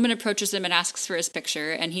a woman approaches him and asks for his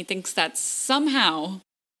picture and he thinks that somehow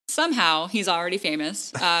he's already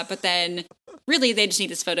famous. But then really they just need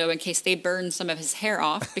his photo in case they burn some of his hair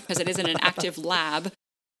off because it isn't an active lab.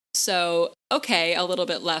 So, okay, a little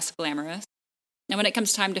bit less glamorous. And when it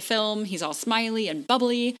comes time to film, he's all smiley and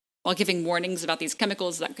bubbly while giving warnings about these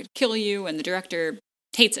chemicals that could kill you, and the director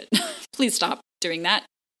hates it. Please stop doing that.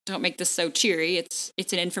 Don't make this so cheery.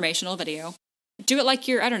 It's an informational video. Do it like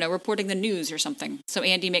you're, I don't know, reporting the news or something. So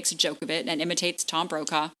Andy makes a joke of it and imitates Tom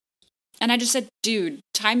Brokaw. And I just said, dude,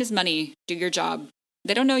 time is money. Do your job.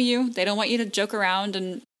 They don't know you. They don't want you to joke around,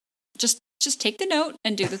 and just take the note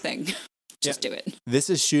and do the thing. Just do it. This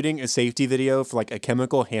is shooting a safety video for like a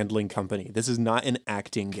chemical handling company. This is not an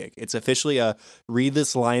acting gig. It's officially a read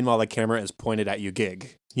this line while the camera is pointed at you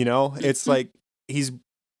gig. You know, it's like he's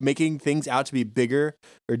making things out to be bigger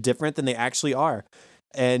or different than they actually are.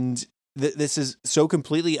 And this is so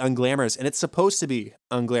completely unglamorous, and it's supposed to be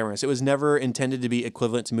unglamorous. It was never intended to be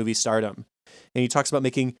equivalent to movie stardom. And he talks about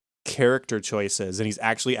making character choices, and he's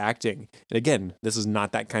actually acting. And again, this is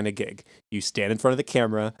not that kind of gig. You stand in front of the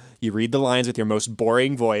camera, you read the lines with your most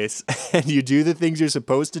boring voice, and you do the things you're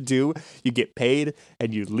supposed to do, you get paid,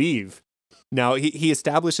 and you leave. Now, he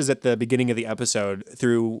establishes at the beginning of the episode,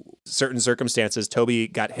 through certain circumstances, Toby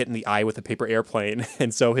got hit in the eye with a paper airplane,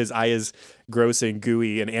 and so his eye is gross and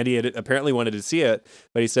gooey, and Andy had apparently wanted to see it,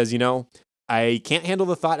 but he says, I can't handle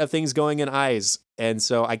the thought of things going in eyes, and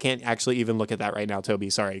so I can't actually even look at that right now, Toby.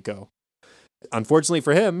 Sorry, go. Unfortunately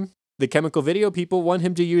for him, the chemical video people want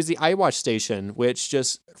him to use the eye wash station, which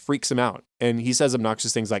just freaks him out. And he says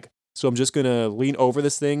obnoxious things like, so I'm just going to lean over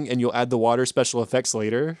this thing and you'll add the water special effects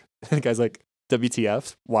later. And the guy's like,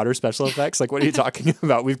 WTF? Water special effects? Like, what are you talking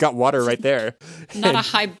about? We've got water right there. Not a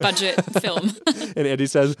high budget film. And Andy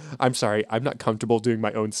says, I'm sorry, I'm not comfortable doing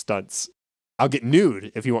my own stunts. I'll get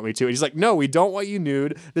nude if you want me to. And he's like, no, we don't want you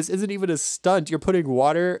nude. This isn't even a stunt. You're putting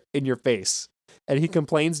water in your face. And he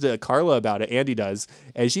complains to Carla about it. Andy does.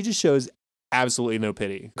 And she just shows absolutely no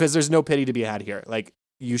pity, because there's no pity to be had here. Like,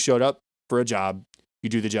 you showed up for a job. You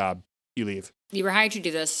do the job. You leave. You were hired to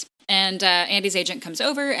do this. And Andy's agent comes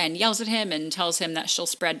over and yells at him and tells him that she'll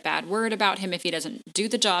spread bad word about him if he doesn't do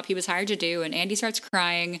the job he was hired to do. And Andy starts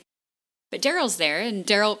crying. But Daryl's there, and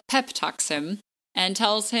Daryl pep talks him and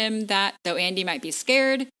tells him that though Andy might be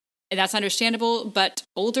scared, and that's understandable, but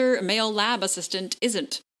older male lab assistant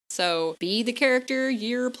isn't. So be the character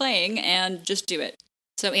you're playing and just do it.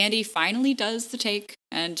 So Andy finally does the take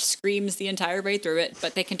and screams the entire way through it,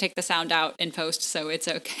 but they can take the sound out in post, so it's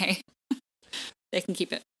okay. They can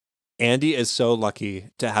keep it. Andy is so lucky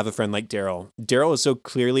to have a friend like Daryl. Daryl is so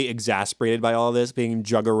clearly exasperated by all of this, being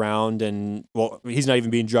drug around, and, well, he's not even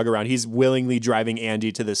being drug around. He's willingly driving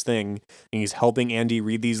Andy to this thing, and he's helping Andy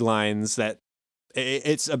read these lines that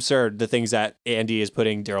it's absurd, the things that Andy is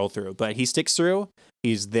putting Daryl through. But he sticks through.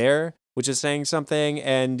 He's there, which is saying something,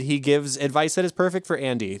 and he gives advice that is perfect for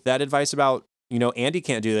Andy. That advice about, Andy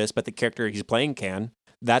can't do this, but the character he's playing can.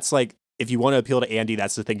 That's like, if you want to appeal to Andy,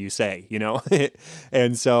 that's the thing you say,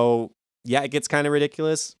 And so, yeah, it gets kind of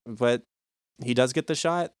ridiculous, but he does get the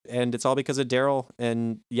shot, and it's all because of Daryl.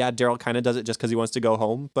 And yeah, Daryl kind of does it just because he wants to go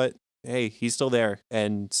home, but hey, he's still there.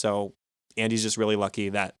 And so Andy's just really lucky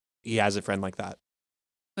that he has a friend like that.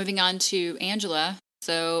 Moving on to Angela.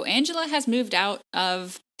 So Angela has moved out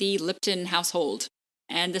of the Lipton household,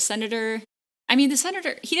 and the senator, he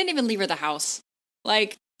didn't even leave her the house.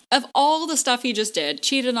 Like, of all the stuff he just did,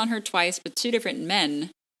 cheated on her twice with 2 different men,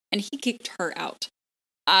 and he kicked her out.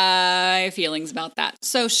 I have feelings about that.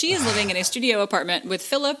 So she is living in a studio apartment with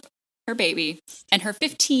Philip, her baby, and her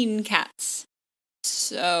 15 cats.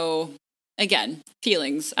 So, again,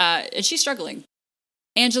 feelings. And she's struggling.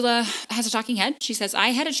 Angela has a talking head. She says, I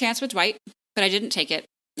had a chance with Dwight, but I didn't take it.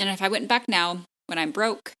 And if I went back now, when I'm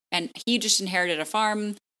broke, and he just inherited a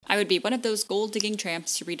farm, I would be one of those gold-digging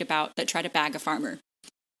tramps you read about that try to bag a farmer.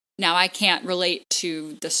 Now, I can't relate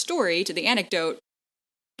to the story, to the anecdote,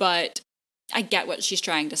 but I get what she's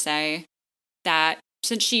trying to say, that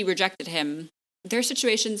since she rejected him, their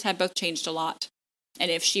situations have both changed a lot. And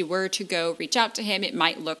if she were to go reach out to him, it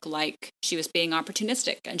might look like she was being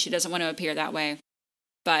opportunistic, and she doesn't want to appear that way.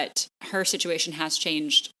 But her situation has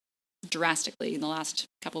changed drastically in the last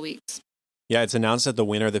couple weeks. Yeah, it's announced that the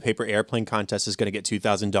winner of the paper airplane contest is going to get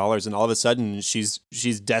 $2,000, and all of a sudden she's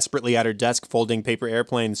desperately at her desk folding paper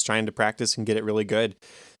airplanes, trying to practice and get it really good.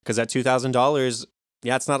 Because that $2,000,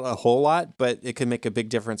 yeah, it's not a whole lot, but it could make a big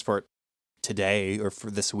difference for today or for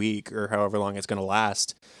this week or however long it's going to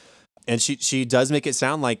last. And she does make it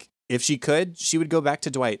sound like if she could, she would go back to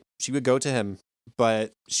Dwight. She would go to him,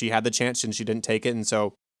 but she had the chance and she didn't take it, and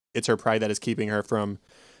so it's her pride that is keeping her from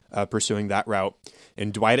pursuing that route.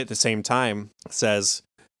 And Dwight at the same time says,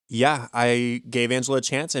 yeah, I gave Angela a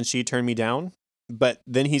chance and she turned me down. But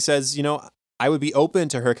then he says, I would be open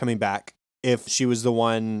to her coming back if she was the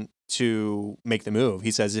one to make the move.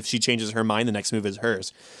 He says if she changes her mind, the next move is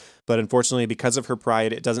hers. But unfortunately, because of her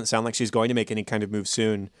pride, it doesn't sound like she's going to make any kind of move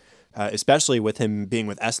soon, especially with him being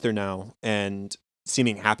with Esther now and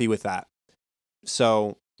seeming happy with that.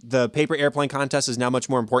 So the paper airplane contest is now much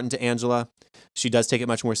more important to Angela. She does take it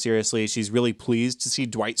much more seriously. She's really pleased to see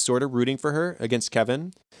Dwight sort of rooting for her against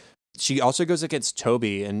Kevin. She also goes against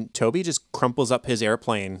Toby, and Toby just crumples up his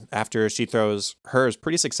airplane after she throws hers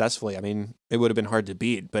pretty successfully. I mean, it would have been hard to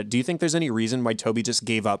beat. But do you think there's any reason why Toby just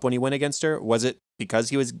gave up when he went against her? Was it because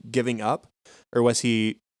he was giving up, or was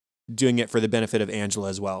he doing it for the benefit of Angela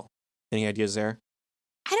as well? Any ideas there?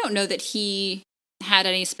 I don't know that he had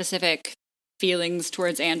any specific feelings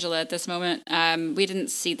towards Angela at this moment. We didn't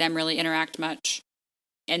see them really interact much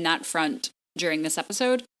in that front during this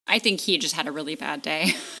episode. I think he just had a really bad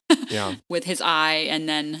day with his eye, and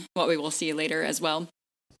then what we will see later as well.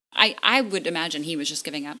 I would imagine he was just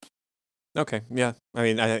giving up. Okay, yeah. I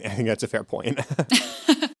mean, I think that's a fair point.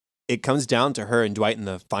 It comes down to her and Dwight in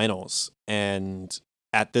the finals. And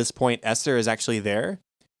at this point, Esther is actually there.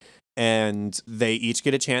 And they each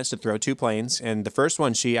get a chance to throw 2 planes. And the first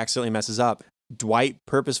one, she accidentally messes up. Dwight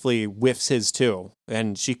purposefully whiffs his too.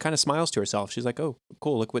 And she kind of smiles to herself. She's like, oh,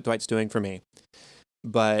 cool, look what Dwight's doing for me.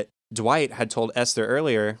 But Dwight had told Esther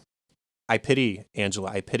earlier, I pity Angela.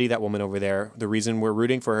 I pity that woman over there. The reason we're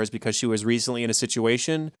rooting for her is because she was recently in a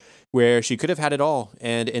situation where she could have had it all,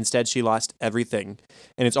 and instead she lost everything.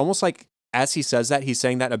 And it's almost like as he says that, he's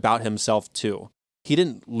saying that about himself too. He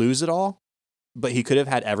didn't lose it all, but he could have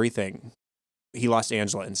had everything. He lost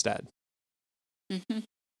Angela instead. Mm-hmm.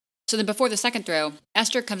 So then before the second throw,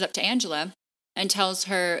 Esther comes up to Angela and tells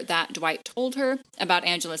her that Dwight told her about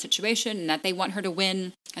Angela's situation and that they want her to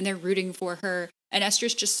win and they're rooting for her. And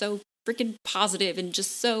Esther's just so freaking positive and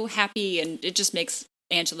just so happy, and it just makes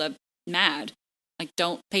Angela mad. Like,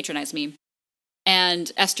 don't patronize me.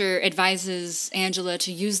 And Esther advises Angela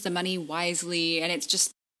to use the money wisely, and it's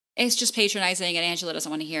just patronizing, and Angela doesn't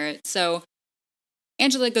want to hear it. So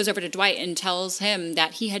Angela goes over to Dwight and tells him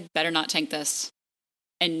that he had better not tank this.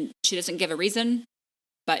 And she doesn't give a reason,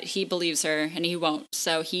 but he believes her, and he won't.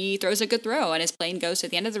 So he throws a good throw, and his plane goes to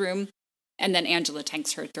the end of the room, and then Angela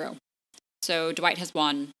tanks her throw. So Dwight has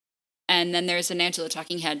won. And then there's an Angela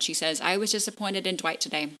talking head. She says, I was disappointed in Dwight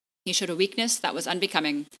today. He showed a weakness that was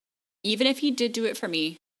unbecoming. Even if he did do it for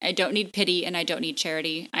me, I don't need pity and I don't need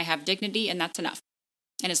charity. I have dignity, and that's enough.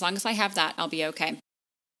 And as long as I have that, I'll be okay.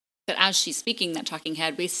 But as she's speaking, that talking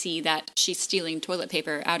head, we see that she's stealing toilet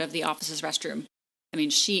paper out of the office's restroom. I mean,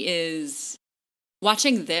 she is...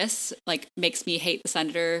 Watching this, like, makes me hate the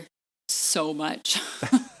senator so much.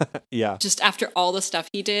 Yeah. Just after all the stuff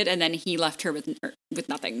he did, and then he left her with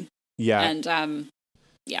nothing. Yeah. And,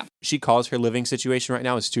 yeah. She calls her living situation right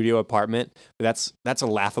now a studio apartment. But that's a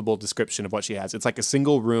laughable description of what she has. It's like a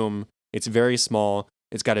single room. It's very small.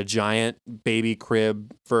 It's got a giant baby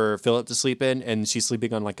crib for Philip to sleep in, and she's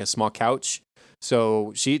sleeping on like a small couch.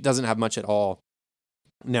 So she doesn't have much at all.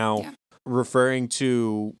 Now, referring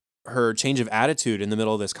to her change of attitude in the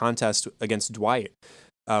middle of this contest against Dwight,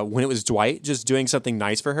 when it was Dwight just doing something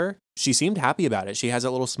nice for her, she seemed happy about it. She has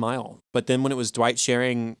a little smile. But then when it was Dwight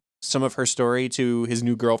sharing some of her story to his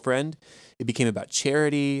new girlfriend, it became about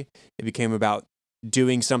charity. It became about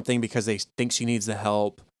doing something because they think she needs the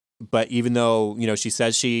help. But even though, she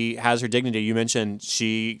says she has her dignity, you mentioned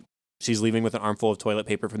she's leaving with an armful of toilet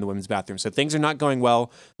paper from the women's bathroom. So things are not going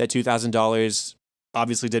well. That $2,000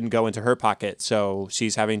 obviously didn't go into her pocket. So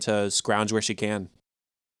she's having to scrounge where she can.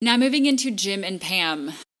 Now moving into Jim and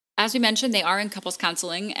Pam. As we mentioned, they are in couples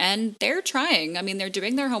counseling, and they're trying. I mean, they're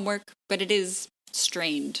doing their homework, but it is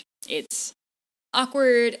strained. It's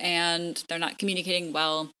awkward, and they're not communicating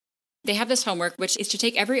well. They have this homework, which is to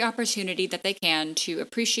take every opportunity that they can to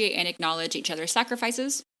appreciate and acknowledge each other's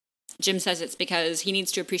sacrifices. Jim says it's because he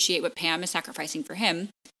needs to appreciate what Pam is sacrificing for him.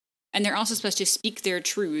 And they're also supposed to speak their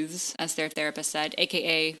truths, as their therapist said,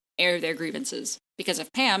 aka air their grievances. Because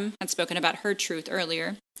if Pam had spoken about her truth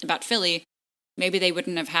earlier, about Philly, maybe they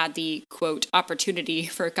wouldn't have had the, quote, opportunity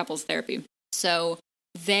for couples therapy. So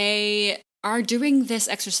they are doing this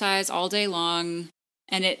exercise all day long,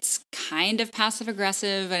 and it's kind of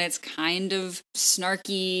passive-aggressive, and it's kind of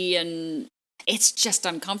snarky, and it's just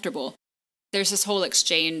uncomfortable. There's this whole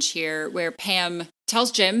exchange here where Pam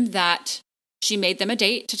tells Jim that she made them a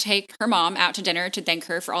date to take her mom out to dinner to thank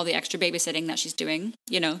her for all the extra babysitting that she's doing,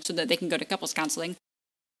 so that they can go to couples counseling.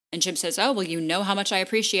 And Jim says, oh, well, you know how much I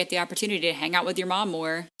appreciate the opportunity to hang out with your mom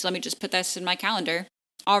more, so let me just put this in my calendar.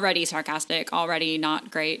 Already sarcastic, already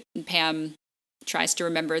not great. And Pam tries to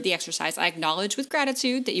remember the exercise. I acknowledge with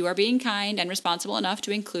gratitude that you are being kind and responsible enough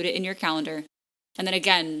to include it in your calendar. And then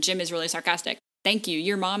again, Jim is really sarcastic. Thank you.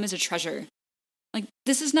 Your mom is a treasure. Like,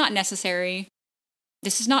 this is not necessary.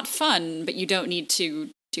 This is not fun, but you don't need to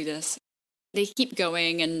do this. They keep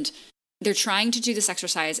going, and they're trying to do this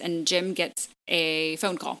exercise, and Jim gets a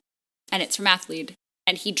phone call, and it's from Athlete.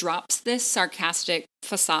 And he drops this sarcastic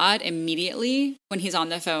facade immediately when he's on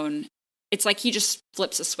the phone. It's like he just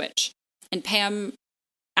flips a switch. And Pam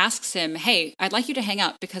asks him, hey, I'd like you to hang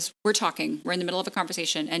up because we're talking. We're in the middle of a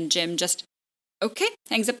conversation. And Jim just, okay,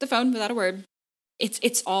 hangs up the phone without a word.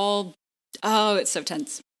 It's all, oh, it's so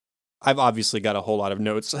tense. I've obviously got a whole lot of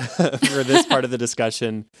notes for this part of the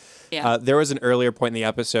discussion. Yeah. There was an earlier point in the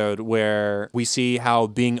episode where we see how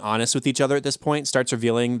being honest with each other at this point starts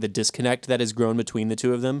revealing the disconnect that has grown between the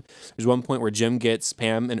two of them. There's one point where Jim gets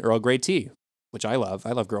Pam an Earl Grey tea, which I love.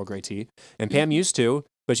 I love Earl Grey tea. And Pam used to,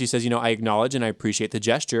 but she says, I acknowledge and I appreciate the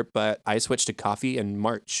gesture, but I switched to coffee in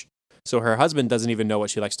March. So her husband doesn't even know what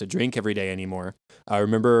she likes to drink every day anymore. I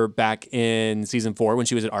remember back in season 4 when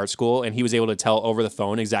she was at art school and he was able to tell over the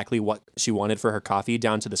phone exactly what she wanted for her coffee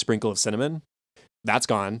down to the sprinkle of cinnamon. That's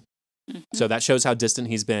gone. Mm-hmm. So that shows how distant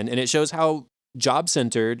he's been. And it shows how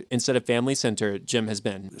job-centered instead of family-centered Jim has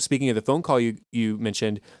been. Speaking of the phone call you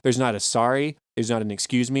mentioned, there's not a sorry, there's not an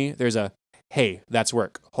excuse me, there's a, hey, that's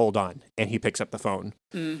work, hold on. And he picks up the phone.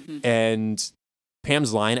 Mm-hmm. And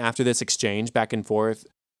Pam's line after this exchange back and forth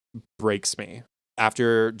breaks me.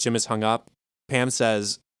 After Jim is hung up, Pam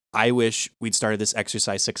says, I wish we'd started this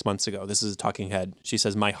exercise 6 months ago. This is a talking head. She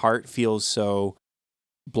says, my heart feels so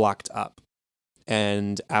blocked up.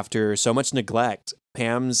 And after so much neglect,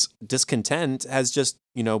 Pam's discontent has just,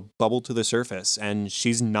 bubbled to the surface. And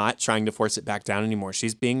she's not trying to force it back down anymore.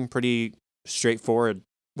 She's being pretty straightforward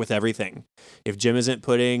with everything. If Jim isn't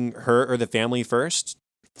putting her or the family first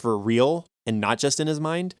for real and not just in his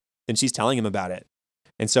mind, then she's telling him about it.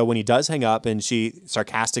 And so when he does hang up and she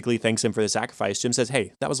sarcastically thanks him for the sacrifice, Jim says,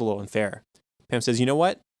 hey, that was a little unfair. Pam says, you know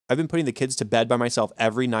what? I've been putting the kids to bed by myself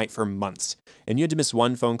every night for months. And you had to miss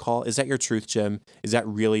one phone call. Is that your truth, Jim? Is that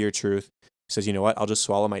really your truth? He says, you know what? I'll just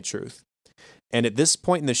swallow my truth. And at this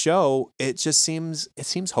point in the show, it seems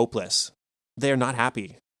hopeless. They're not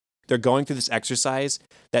happy. They're going through this exercise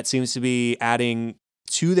that seems to be adding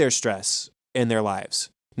to their stress in their lives.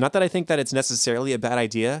 Not that I think that it's necessarily a bad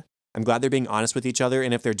idea. I'm glad they're being honest with each other,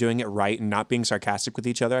 and if they're doing it right and not being sarcastic with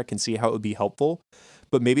each other, I can see how it would be helpful.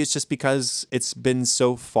 But maybe it's just because it's been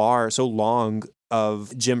so long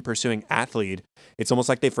of Jim pursuing Athlete. It's almost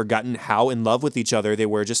like they've forgotten how in love with each other they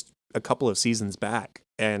were just a couple of seasons back,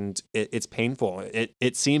 and it's painful.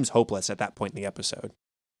 It seems hopeless at that point in the episode.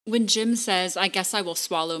 When Jim says, I guess I will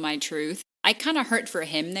swallow my truth, I kind of hurt for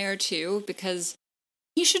him there too, because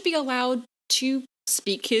he should be allowed to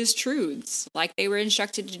speak his truths like they were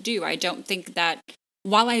instructed to do. I don't think that,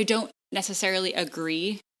 while I don't necessarily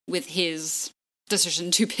agree with his decision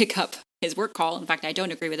to pick up his work call, in fact, I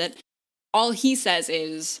don't agree with it, all he says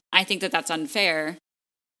is, I think that that's unfair,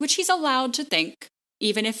 which he's allowed to think,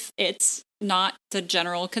 even if it's not the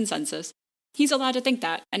general consensus. He's allowed to think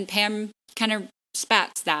that, and Pam kind of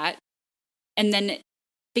spats that, and then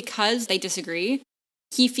because they disagree,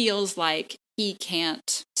 he feels like he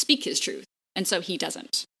can't speak his truth. And so he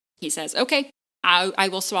doesn't. He says, okay, I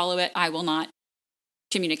will swallow it. I will not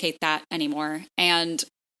communicate that anymore. And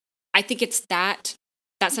I think that's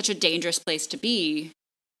such a dangerous place to be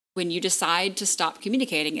when you decide to stop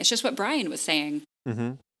communicating. It's just what Brian was saying.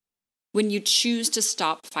 Mm-hmm. When you choose to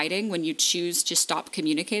stop fighting, when you choose to stop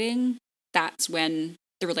communicating, that's when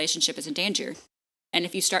the relationship is in danger. And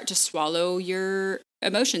if you start to swallow your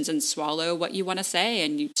emotions and swallow what you want to say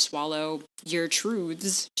and you swallow your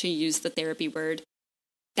truths, to use the therapy word,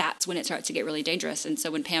 that's when it starts to get really dangerous. And so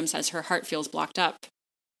when Pam says her heart feels blocked up,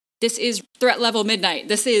 this is threat level midnight.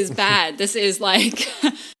 This is bad. This is like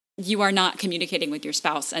you are not communicating with your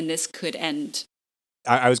spouse and this could end.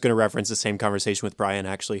 I was going to reference the same conversation with Brian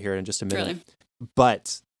actually here in just a minute. Really?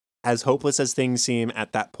 But as hopeless as things seem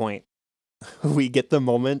at that point, we get the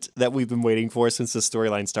moment that we've been waiting for since the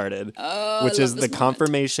storyline started, Oh, which I is love the this moment.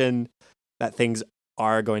 confirmation that things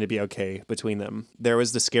are going to be okay between them. There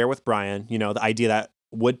was the scare with Brian, you know, the idea that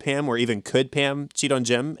would Pam or even could Pam cheat on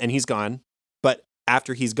Jim, and he's gone. But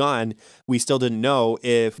after he's gone, we still didn't know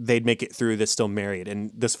if they'd make it through this still married.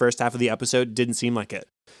 And this first half of the episode didn't seem like it.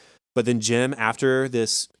 But then Jim, after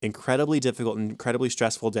this incredibly difficult and incredibly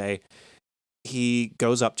stressful day, he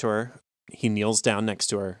goes up to her. He kneels down next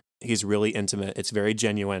to her. He's really intimate. It's very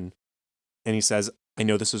genuine. And he says, I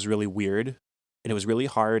know this was really weird and it was really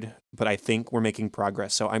hard, but I think we're making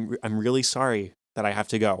progress. So I'm really sorry that I have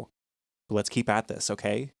to go. But let's keep at this,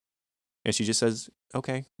 okay? And she just says,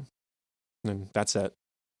 okay. And that's it.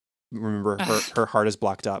 Remember, her heart is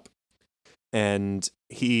blocked up. And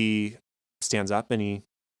he stands up and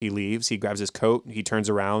he leaves. He grabs his coat. He turns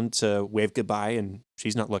around to wave goodbye, and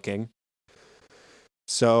she's not looking.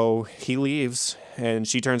 So he leaves, and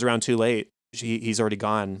she turns around too late. He's already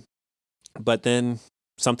gone. But then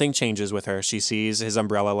something changes with her. She sees his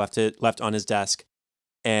umbrella left on his desk,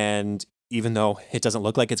 and even though it doesn't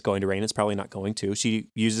look like it's going to rain, it's probably not going to. She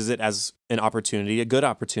uses it as an opportunity, a good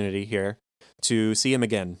opportunity here, to see him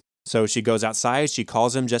again. So she goes outside. She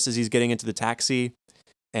calls him just as he's getting into the taxi,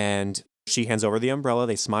 and she hands over the umbrella.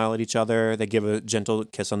 They smile at each other. They give a gentle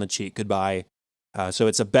kiss on the cheek. Goodbye. So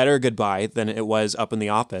it's a better goodbye than it was up in the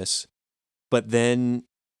office. But then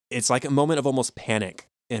it's like a moment of almost panic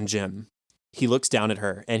in Jim. He looks down at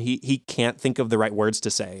her and he can't think of the right words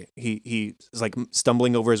to say. He's like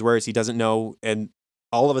stumbling over his words. He doesn't know. And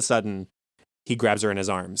all of a sudden, he grabs her in his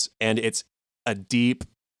arms. And it's a deep,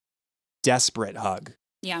 desperate hug.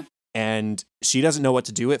 Yeah. And she doesn't know what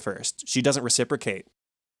to do at first. She doesn't reciprocate.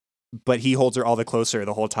 But he holds her all the closer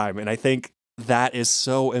the whole time. And I think that is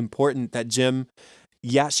so important that Jim,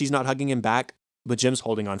 yeah, she's not hugging him back, but Jim's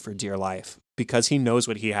holding on for dear life because he knows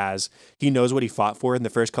what he has. He knows what he fought for in the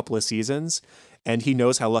first couple of seasons, and he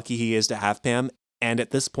knows how lucky he is to have Pam. And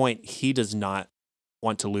at this point, he does not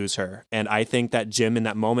want to lose her. And I think that Jim in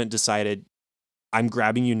that moment decided, I'm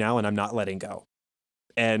grabbing you now and I'm not letting go.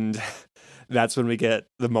 And that's when we get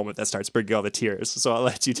the moment that starts bringing all the tears. So I'll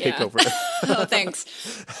let you take over. Oh, thanks.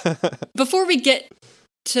 Before we get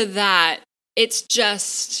to that, it's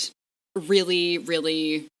just really,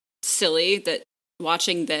 really silly that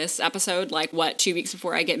watching this episode, 2 weeks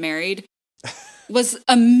before I get married, was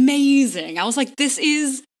amazing. I was like, this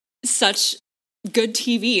is such good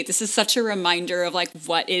TV. This is such a reminder of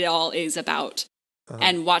what it all is about.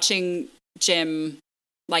 And watching Jim,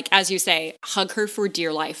 as you say, hug her for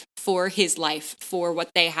dear life, for his life, for what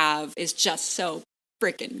they have is just so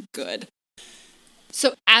freaking good.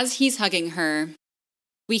 So as he's hugging her,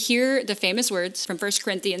 we hear the famous words from 1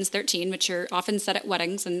 Corinthians 13, which are often said at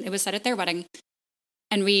weddings, and it was said at their wedding.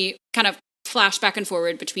 And we kind of flash back and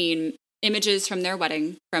forward between images from their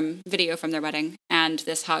wedding, from video from their wedding, and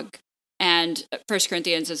this hug. And 1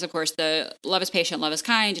 Corinthians is, of course, the love is patient, love is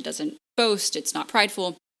kind, it doesn't boast, it's not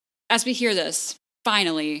prideful. As we hear this,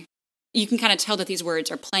 finally, you can kind of tell that these words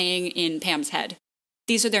are playing in Pam's head.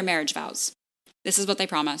 These are their marriage vows. This is what they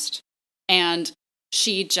promised. And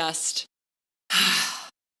she just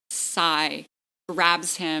sigh,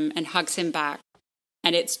 grabs him and hugs him back.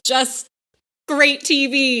 And it's just great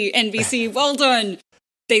TV, NBC, well done.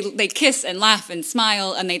 They kiss and laugh and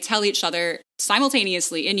smile, and they tell each other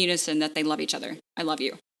simultaneously in unison that they love each other. I love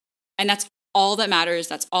you. And that's all that matters.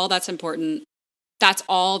 That's all that's important. That's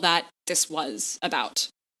all that this was about.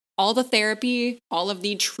 All the therapy, all of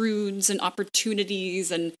the truths and opportunities,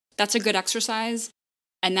 and that's a good exercise,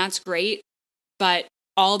 and that's great. But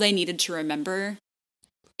all they needed to remember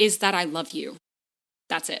is that I love you.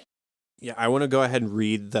 That's it. Yeah, I want to go ahead and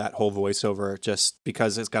read that whole voiceover just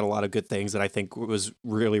because it's got a lot of good things that I think was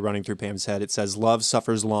really running through Pam's head. It says, love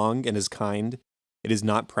suffers long and is kind. It is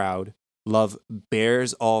not proud. Love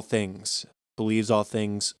bears all things, believes all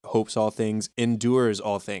things, hopes all things, endures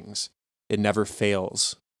all things. It never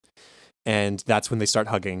fails. And that's when they start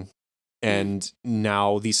hugging. And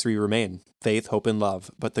now these three remain, faith, hope, and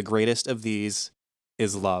love. But the greatest of these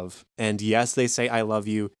is love. And yes, they say, I love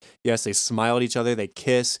you. Yes, they smile at each other. They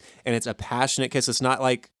kiss. And it's a passionate kiss. It's not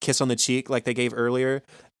like kiss on the cheek like they gave earlier.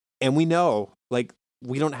 And we know,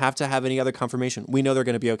 we don't have to have any other confirmation. We know they're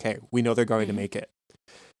going to be okay. We know they're going to make it.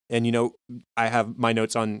 And, I have my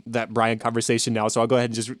notes on that Brian conversation now, so I'll go ahead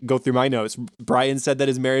and just go through my notes. Brian said that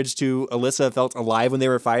his marriage to Alyssa felt alive when they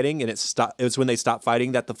were fighting, and it was when they stopped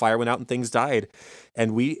fighting that the fire went out and things died.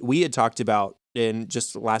 And we had talked about in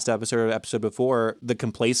just the last episode or episode before, the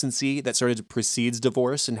complacency that sort of precedes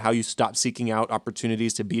divorce and how you stop seeking out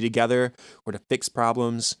opportunities to be together or to fix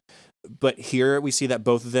problems. But here we see that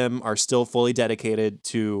both of them are still fully dedicated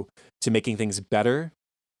to making things better,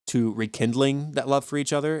 to rekindling that love for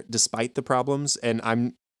each other despite the problems. And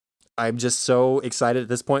I'm just so excited at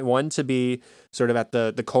this point, one, to be sort of at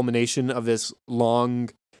the culmination of this long,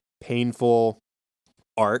 painful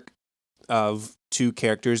arc of two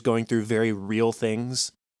characters going through very real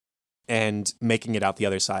things and making it out the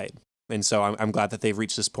other side. And so I'm glad that they've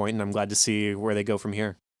reached this point, and I'm glad to see where they go from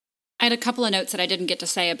here. I had a couple of notes that I didn't get to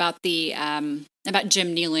say about about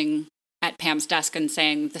Jim kneeling at Pam's desk and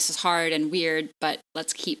saying, "This is hard and weird, but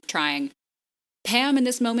let's keep trying." Pam in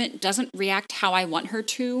this moment doesn't react how I want her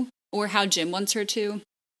to or how Jim wants her to.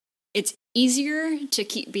 It's easier to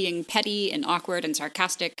keep being petty and awkward and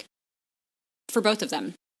sarcastic for both of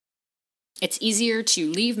them. It's easier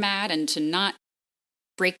to leave mad and to not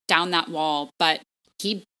break down that wall, but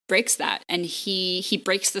he breaks that, and he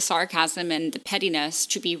breaks the sarcasm and the pettiness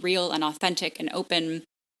to be real and authentic and open.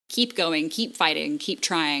 Keep going, keep fighting, keep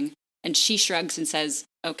trying. And she shrugs and says,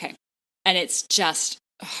 "Okay." And it's just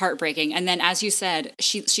heartbreaking. And then, as you said,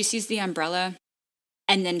 she sees the umbrella,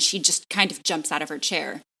 and then she just kind of jumps out of her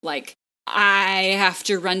chair. Like, I have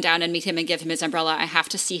to run down and meet him and give him his umbrella. I have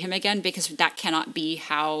to see him again, because that cannot be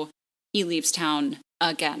how he leaves town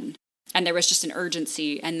again. And there was just an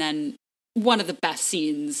urgency. And then one of the best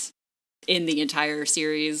scenes in the entire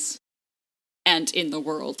series and in the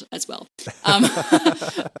world as well.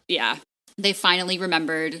 Yeah. They finally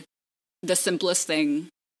remembered the simplest thing,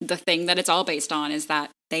 the thing that it's all based on, is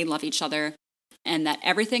that they love each other, and that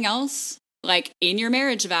everything else, like in your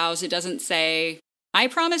marriage vows, it doesn't say, "I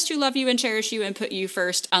promise to love you and cherish you and put you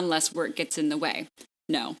first unless work gets in the way."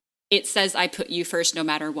 No, it says, "I put you first no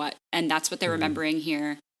matter what." And that's what they're remembering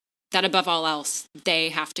here. That above all else, they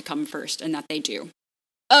have to come first, and that they do.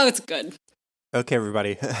 Oh, it's good. Okay,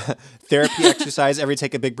 everybody. Therapy exercise. Everybody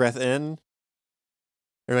take a big breath in.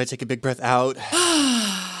 Everybody take a big breath out.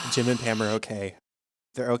 Jim and Pam are okay.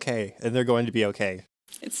 They're okay, and they're going to be okay.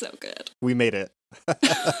 It's so good. We made it.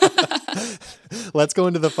 Let's go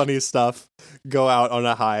into the funny stuff. Go out on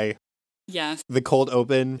a high. Yes. The cold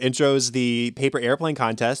open intros the paper airplane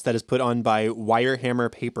contest that is put on by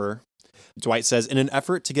Wirehammer Paper. Dwight says, in an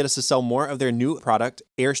effort to get us to sell more of their new product,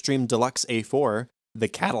 Airstream Deluxe A4, the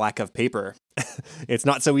Cadillac of paper. It's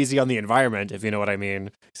not so easy on the environment, if you know what I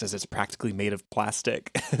mean. He says it's practically made of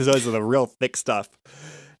plastic. Those are the real thick stuff.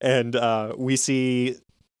 And we see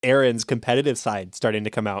Aaron's competitive side starting to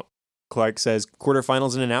come out. Clark says,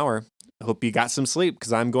 quarterfinals in an hour. Hope you got some sleep,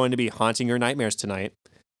 because I'm going to be haunting your nightmares tonight.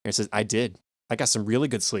 Aaron says, I did. I got some really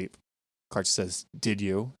good sleep. Clark says, did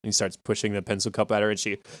you? And he starts pushing the pencil cup at her, and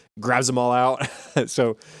she grabs them all out.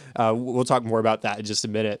 So we'll talk more about that in just a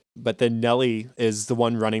minute. But then Nellie is the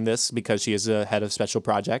one running this, because she is the head of special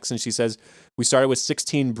projects. And she says, we started with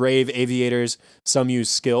 16 brave aviators. Some use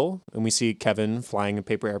skill. And we see Kevin flying a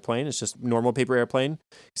paper airplane. It's just normal paper airplane.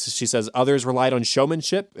 She says, others relied on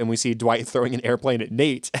showmanship. And we see Dwight throwing an airplane at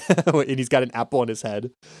Nate. And he's got an apple on his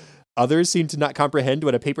head. Others seem to not comprehend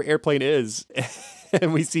what a paper airplane is.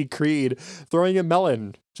 And we see Creed throwing a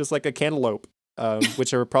melon, just like a cantaloupe,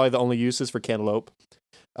 which are probably the only uses for cantaloupe.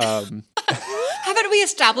 Haven't we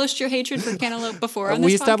established your hatred for cantaloupe before on this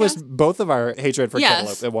We established podcast? Both of our hatred for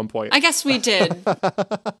cantaloupe at one point. I guess we did.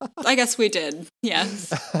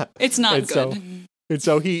 Yes. It's not good. And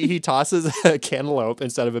so he tosses a cantaloupe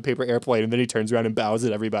instead of a paper airplane, and then he turns around and bows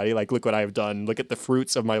at everybody, like, look what I have done. Look at the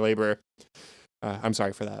fruits of my labor. I'm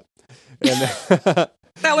sorry for that. And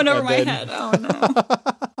that went over my head. Oh, no.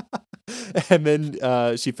 And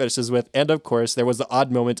then she finishes with, and of course, there was the odd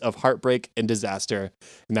moment of heartbreak and disaster.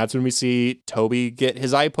 And that's when we see Toby get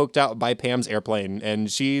his eye poked out by Pam's airplane. And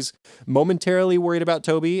she's momentarily worried about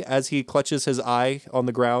Toby as he clutches his eye on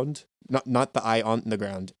the ground. Not the eye on the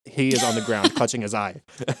ground. He is on the ground clutching his eye.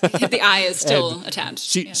 The eye is still attached.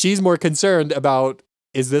 She's more concerned about,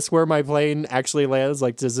 is this where my plane actually lands?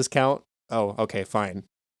 Like, does this count? Oh, okay, fine.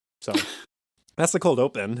 So that's the cold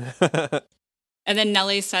open. And then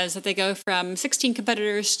Nellie says that they go from 16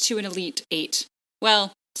 competitors to an elite 8.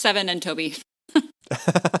 Well, 7 and Toby.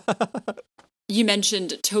 You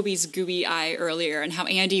mentioned Toby's gooey eye earlier and how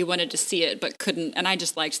Andy wanted to see it but couldn't, and I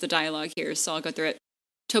just liked the dialogue here, so I'll go through it.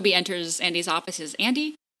 Toby enters Andy's office as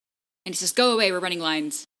Andy, and he says, go away, we're running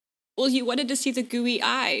lines. Well, you wanted to see the gooey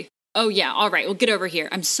eye. Oh yeah, all right, well, get over here.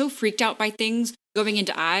 I'm so freaked out by things going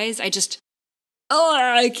into eyes, I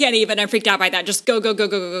can't even, I'm freaked out by that. Just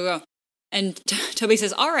go. And Toby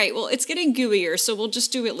says, all right, well, it's getting gooier, so we'll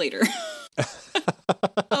just do it later.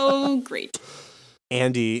 Oh, great.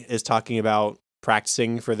 Andy is talking about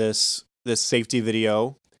practicing for this safety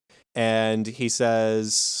video, and he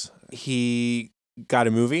says he got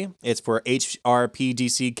a movie. It's for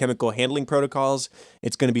HRPDC chemical handling protocols.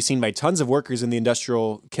 It's going to be seen by tons of workers in the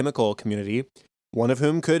industrial chemical community, one of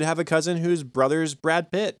whom could have a cousin whose brother's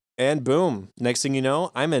Brad Pitt. And boom, next thing you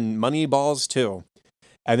know, I'm in Moneyball's 2.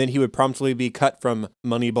 And then he would promptly be cut from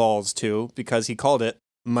Moneyball's 2 because he called it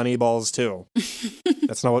Moneyball's 2.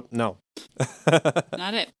 That's not what, no.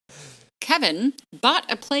 Not it. Kevin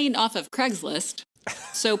bought a plane off of Craigslist.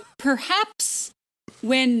 So perhaps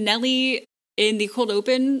when Nellie in the cold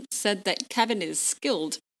open said that Kevin is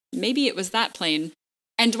skilled, maybe it was that plane.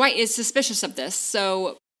 And Dwight is suspicious of this,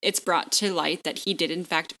 so it's brought to light that he did in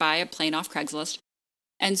fact buy a plane off Craigslist.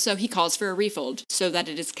 And so he calls for a refund so that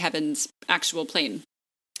it is Kevin's actual plane.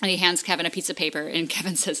 And he hands Kevin a piece of paper, and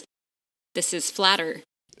Kevin says, "This is flatter."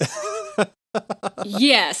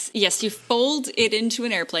 Yes, you fold it into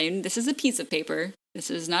an airplane. This is a piece of paper. This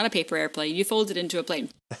is not a paper airplane. You fold it into a plane.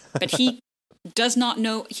 But he does not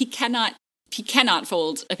know, he cannot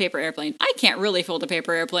fold a paper airplane. I can't really fold a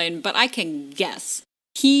paper airplane, but I can guess.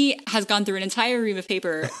 He has gone through an entire ream of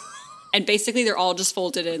paper, and basically they're all just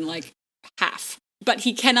folded in like half. But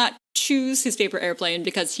he cannot choose his paper airplane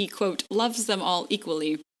because he, quote, loves them all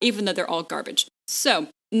equally, even though they're all garbage. So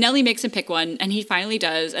Nellie makes him pick one, and he finally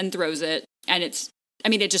does and throws it. And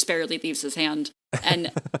it just barely leaves his hand.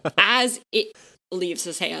 And as it leaves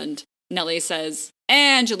his hand, Nellie says,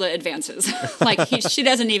 Angela advances. She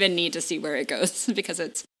doesn't even need to see where it goes because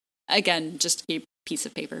it's, again, just a piece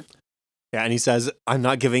of paper. Yeah, and he says, "I'm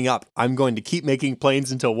not giving up. I'm going to keep making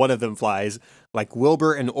planes until one of them flies, like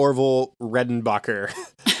Wilbur and Orville Redenbacher."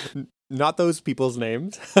 Not those people's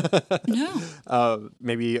names. No.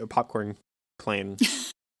 Maybe a popcorn plane.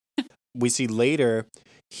 We see later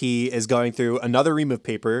he is going through another ream of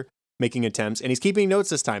paper, making attempts, and he's keeping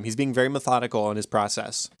notes this time. He's being very methodical in his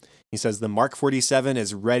process. He says the Mark 47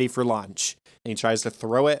 is ready for launch, and he tries to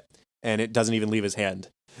throw it, and it doesn't even leave his hand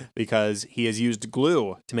because he has used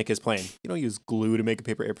glue to make his plane. You don't use glue to make a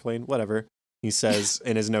paper airplane, whatever. He says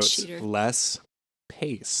in his notes, Cheater. Less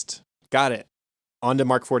paste. Got it. On to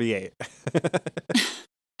Mark 48.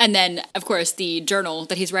 And then, of course, the journal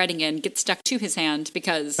that he's writing in gets stuck to his hand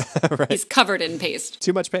because Right. he's covered in paste.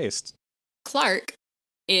 Too much paste. Clark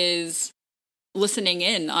is listening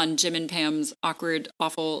in on Jim and Pam's awkward,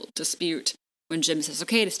 awful dispute when Jim says,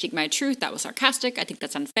 "Okay, to speak my truth, that was sarcastic. I think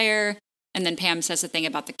that's unfair." And then Pam says the thing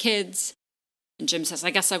about the kids. And Jim says, "I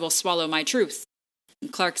guess I will swallow my truth."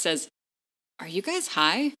 And Clark says, "Are you guys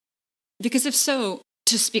high? Because if so,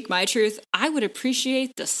 to speak my truth, I would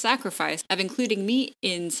appreciate the sacrifice of including me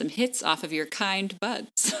in some hits off of your kind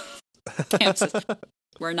buds." Pam says,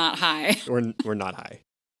 "We're not high." We're not high.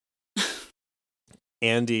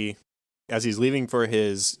 Andy, as he's leaving for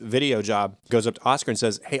his video job, goes up to Oscar and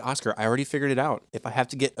says, "Hey, Oscar, I already figured it out. If I have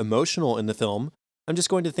to get emotional in the film, I'm just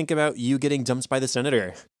going to think about you getting dumped by the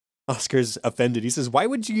senator." Oscar's offended. He says, "Why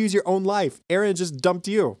would you use your own life? Aaron just dumped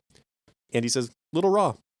you." Andy says, "Little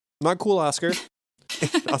raw. Not cool, Oscar."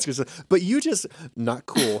 Oscar says, "But you just, not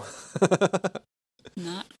cool."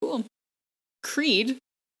 Not cool. Creed,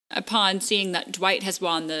 upon seeing that Dwight has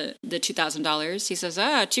won the $2,000, he says,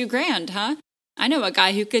 $2,000, huh? I know a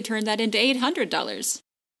guy who could turn that into $800.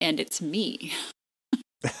 And it's me.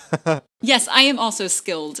 Yes, I am also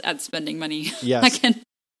skilled at spending money. Yes.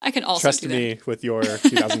 I can also Trust do that. me with your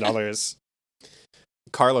 $2,000.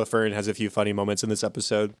 Carla Fern has a few funny moments in this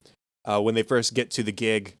episode. When they first get to the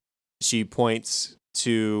gig, she points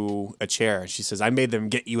to a chair. She says, "I made them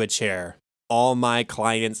get you a chair. All my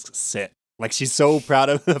clients sit." Like, she's so proud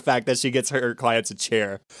of the fact that she gets her clients a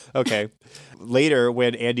chair. Okay. Later,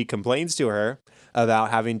 when Andy complains to her about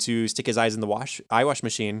having to stick his eyes in the eye wash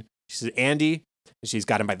machine, she says, "Andy," and she's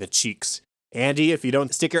got him by the cheeks. "Andy, if you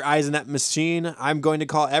don't stick your eyes in that machine, I'm going to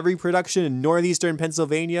call every production in northeastern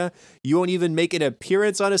Pennsylvania. You won't even make an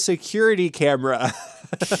appearance on a security camera,"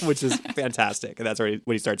 which is fantastic. And that's when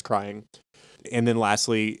he starts crying. And then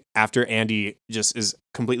lastly, after Andy just is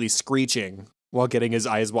completely screeching while getting his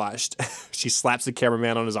eyes washed, she slaps the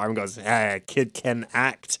cameraman on his arm and goes, "Hey, kid can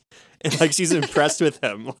act." And like, she's impressed with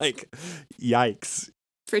him. Like, yikes.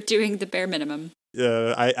 For doing the bare minimum.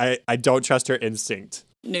 I don't trust her instinct.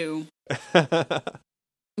 No.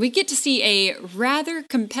 We get to see a rather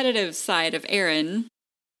competitive side of Erin.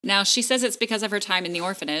 Now, she says it's because of her time in the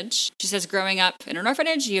orphanage. She says growing up in an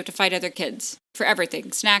orphanage, you have to fight other kids for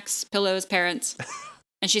everything. Snacks, pillows, parents.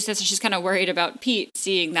 And she says she's kind of worried about Pete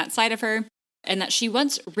seeing that side of her, and that she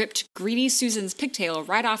once ripped greedy Susan's pigtail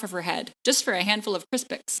right off of her head, just for a handful of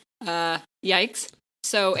Crispix. Yikes.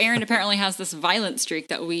 So Erin apparently has this violent streak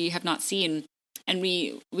that we have not seen. And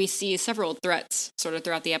we see several threats sort of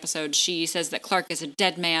throughout the episode. She says that Clark is a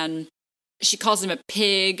dead man. She calls him a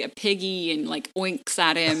piggy, and like oinks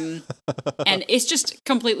at him. And it's just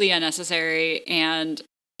completely unnecessary. And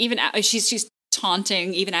even she's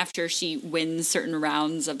taunting even after she wins certain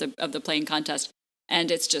rounds of the playing contest. And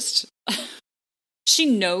it's just, she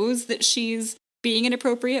knows that she's being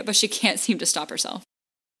inappropriate, but she can't seem to stop herself.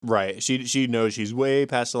 Right. She knows she's way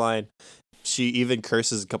past the line. She even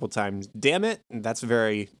curses a couple times. Damn it. That's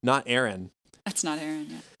very not Aaron. That's not Aaron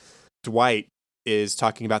yet. Dwight is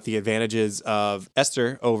talking about the advantages of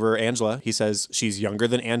Esther over Angela. He says she's younger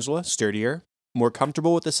than Angela, sturdier, more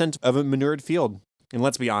comfortable with the scent of a manured field. And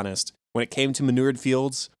let's be honest, when it came to manured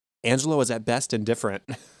fields, Angela was at best indifferent.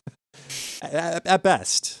 At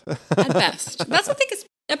best. At best. That's, I think, is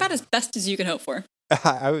about as best as you can hope for.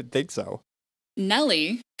 I would think so.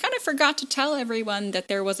 Nellie kind of forgot to tell everyone that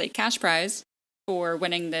there was a cash prize for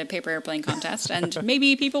winning the paper airplane contest, and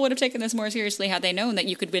maybe people would have taken this more seriously had they known that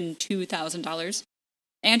you could win $2,000.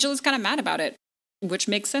 Angela's kind of mad about it, which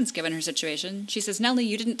makes sense given her situation. She says, Nellie,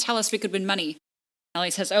 you didn't tell us we could win money.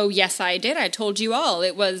 Nellie says, oh, yes, I did. I told you all.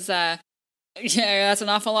 It was, yeah, that's an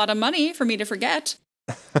awful lot of money for me to forget.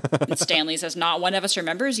 And Stanley says, not one of us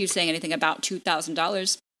remembers you saying anything about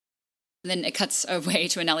 $2,000. Then it cuts away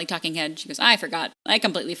to a Nellie talking head. She goes, I forgot. I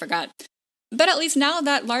completely forgot. But at least now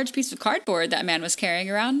that large piece of cardboard that man was carrying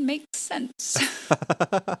around makes sense.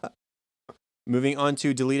 Moving on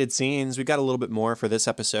to deleted scenes, we got a little bit more for this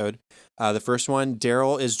episode. The first one,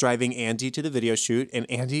 Daryl is driving Andy to the video shoot, and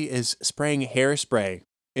Andy is spraying hairspray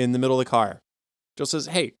in the middle of the car. Jill says,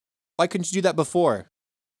 hey, why couldn't you do that before?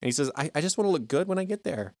 And he says, I just want to look good when I get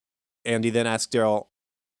there. Andy then asks Daryl,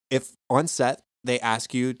 if on set they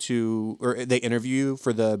ask you to, or they interview you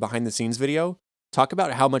for the behind the scenes video, talk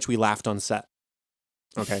about how much we laughed on set.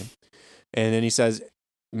 Okay. And then he says,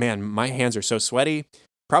 man, my hands are so sweaty,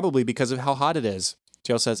 probably because of how hot it is.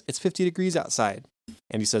 Jill says, it's 50 degrees outside.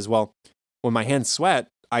 And he says, well, when my hands sweat,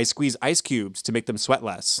 I squeeze ice cubes to make them sweat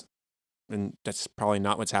less. And that's probably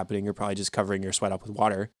not what's happening. You're probably just covering your sweat up with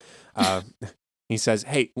water. He says,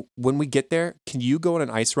 hey, when we get there, can you go on an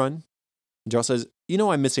ice run? Jill says, you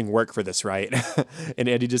know I'm missing work for this, right? And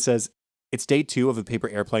Andy just says, it's day 2 of a paper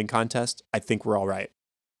airplane contest. I think we're all right.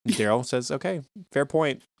 Daryl says, okay, fair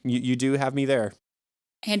point. You do have me there.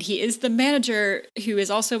 And he is the manager who is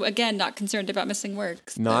also, again, not concerned about missing work.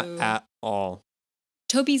 So not at all.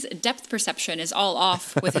 Toby's depth perception is all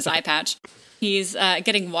off with his eye patch. He's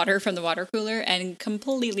getting water from the water cooler and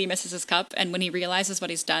completely misses his cup. And when he realizes what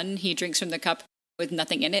he's done, he drinks from the cup with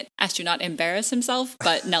nothing in it as to not embarrass himself.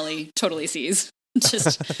 But Nellie totally sees.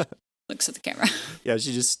 Just looks at the camera. Yeah,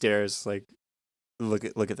 she just stares like, look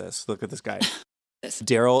at this. Look at this guy.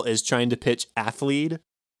 Daryl is trying to pitch athlete,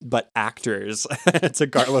 but actors to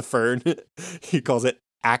Carla Fern. He calls it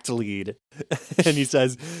act lead. And he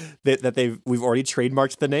says that we've already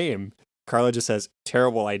trademarked the name. Carla just says,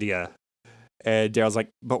 terrible idea. And Daryl's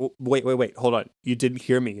like, but wait, hold on. You didn't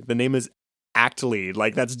hear me. The name is act lead.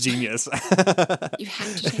 Like, that's genius. You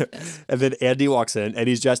have to take this. And then Andy walks in and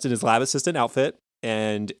he's dressed in his lab assistant outfit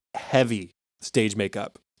and heavy stage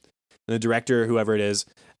makeup. And the director, whoever it is,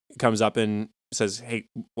 comes up and says, hey,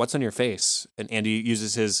 what's on your face? And Andy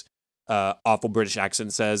uses his awful British accent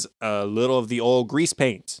and says, a little of the old grease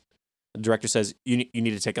paint. The director says, you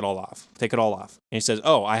need to take it all off. Take it all off. And he says,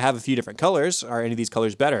 oh, I have a few different colors. Are any of these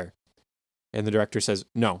colors better? And the director says,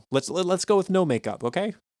 no, let's go with no makeup,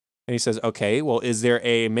 okay? And he says, okay, well, is there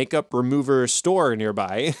a makeup remover store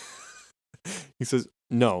nearby? He says,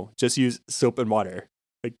 no, just use soap and water.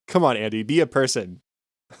 Like, come on, Andy, be a person.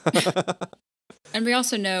 And we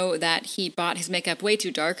also know that he bought his makeup way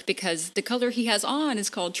too dark because the color he has on is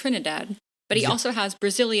called Trinidad, but he also has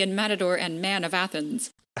Brazilian Matador and Man of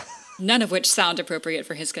Athens, none of which sound appropriate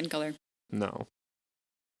for his skin color. No.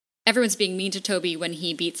 Everyone's being mean to Toby when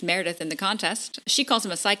he beats Meredith in the contest. She calls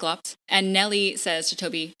him a cyclops, and Nellie says to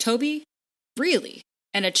Toby, Toby, really?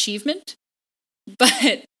 An achievement?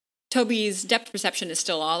 But Toby's depth perception is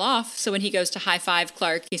still all off, so when he goes to high-five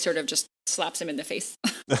Clark, he sort of just slaps him in the face.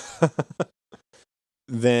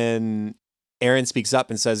 Then Aaron speaks up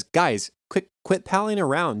and says, guys, quit palling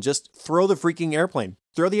around. Just throw the freaking airplane.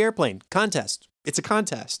 Throw the airplane. Contest. It's a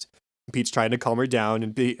contest. Pete's trying to calm her down,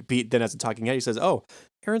 and Pete then has a talking head. He says, oh,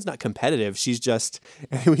 Aaron's not competitive. She's just,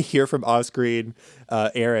 and we hear from off-screen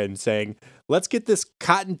Aaron saying, let's get this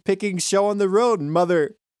cotton-picking show on the road,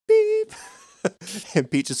 mother. Beep.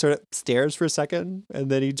 And Pete just sort of stares for a second,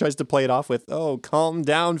 and then he tries to play it off with, oh, calm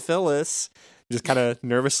down, Phyllis. Just kind of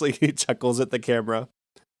nervously chuckles at the camera.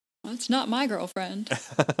 That's not my girlfriend.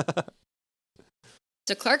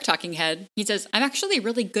 So Clark talking head, he says, I'm actually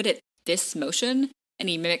really good at this motion. And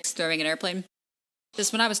he mimics throwing an airplane.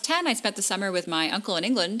 Says, when I was 10, I spent the summer with my uncle in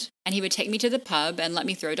England, and he would take me to the pub and let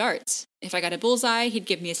me throw darts. If I got a bullseye, he'd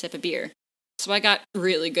give me a sip of beer. So I got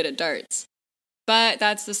really good at darts. But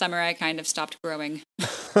that's the summer I kind of stopped growing.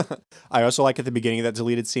 I also like at the beginning of that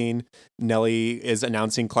deleted scene, Nellie is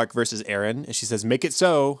announcing Clark versus Aaron, and she says, "Make it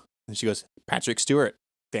so." And she goes, "Patrick Stewart,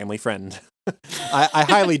 family friend." I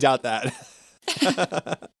highly doubt that.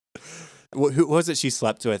 Who was it she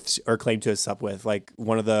slept with or claimed to have slept with? Like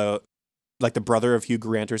one of the brother of Hugh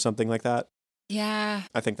Grant or something like that? Yeah.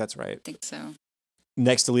 I think that's right. I think so.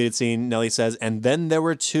 Next deleted scene, Nellie says, "And then there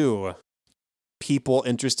were two people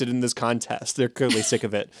interested in this contest. They're clearly sick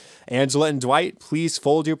of it. Angela and Dwight, please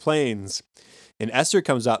fold your planes." And Esther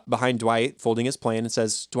comes up behind Dwight, folding his plane, and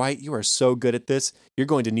says, "Dwight, you are so good at this. You're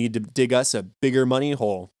going to need to dig us a bigger money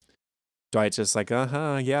hole." Dwight's just like,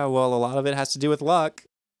 yeah, well, a lot of it has to do with luck.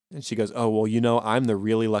 And she goes, "Oh, well, I'm the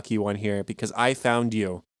really lucky one here because I found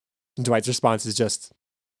you." And Dwight's response is just,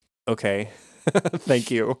 "Okay, thank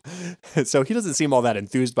you." So he doesn't seem all that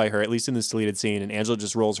enthused by her, at least in this deleted scene, and Angela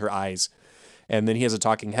just rolls her eyes. And then he has a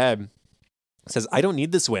talking head, says, "I don't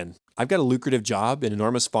need this win. I've got a lucrative job, an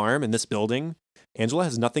enormous farm, and this building. Angela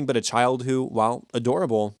has nothing but a child who, while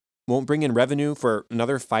adorable, won't bring in revenue for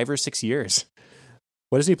another 5 or 6 years."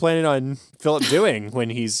 What is he planning on Philip doing when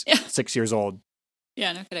he's 6 years old?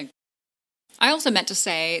 Yeah, no kidding. I also meant to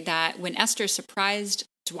say that when Esther surprised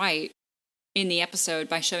Dwight in the episode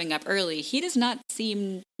by showing up early, he does not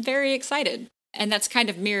seem very excited. And that's kind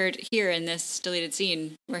of mirrored here in this deleted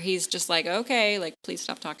scene where he's just like, "Okay, like, please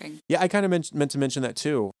stop talking." Yeah, I kind of meant to mention that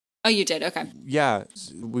too. Oh, you did? Okay. Yeah,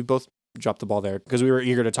 we both dropped the ball there because we were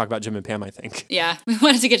eager to talk about Jim and Pam, I think. Yeah, we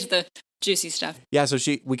wanted to get to the juicy stuff. Yeah, so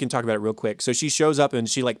we can talk about it real quick. So she shows up and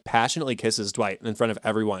she passionately kisses Dwight in front of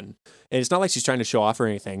everyone. And it's not like she's trying to show off or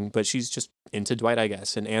anything, but she's just into Dwight, I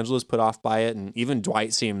guess. And Angela's put off by it, and even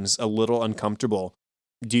Dwight seems a little uncomfortable.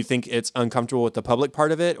 Do you think it's uncomfortable with the public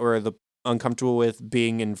part of it, or the uncomfortable with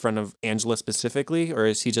being in front of Angela specifically, or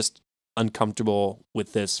is he just uncomfortable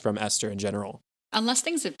with this from Esther in general? Unless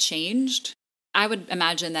things have changed, I would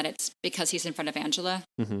imagine that it's because he's in front of Angela,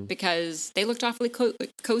 because they looked awfully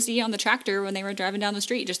cozy on the tractor when they were driving down the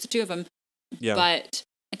street, just the two of them. Yeah. But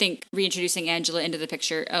I think reintroducing Angela into the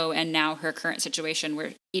picture, and now her current situation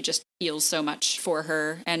where he just feels so much for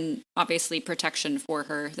her and obviously protection for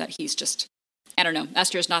her that he's just, I don't know,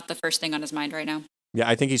 Esther's not the first thing on his mind right now. Yeah,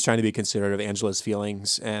 I think he's trying to be considerate of Angela's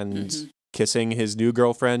feelings and kissing his new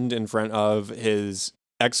girlfriend in front of his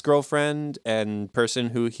ex-girlfriend and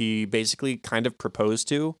person who he basically kind of proposed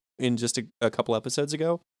to in just a couple episodes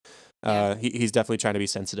ago. Yeah. He's definitely trying to be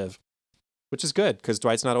sensitive, which is good because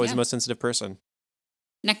Dwight's not always the most sensitive person.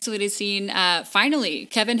 Next deleted scene, finally,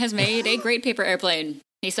 Kevin has made a great paper airplane.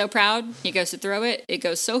 He's so proud. He goes to throw it. It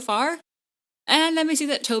goes so far. And then we see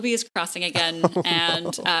that Toby is crossing again,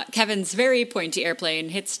 and Kevin's very pointy airplane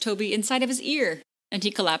hits Toby inside of his ear, and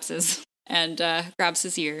he collapses and grabs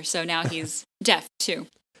his ear. So now he's deaf too.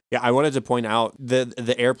 Yeah, I wanted to point out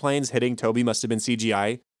the airplanes hitting Toby must have been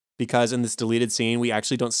CGI, because in this deleted scene we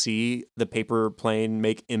actually don't see the paper plane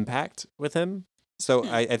make impact with him. So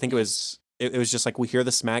I think it was just like we hear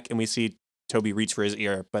the smack and we see Toby reach for his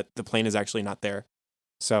ear, but the plane is actually not there.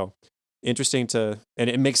 So interesting and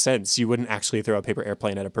it makes sense. You wouldn't actually throw a paper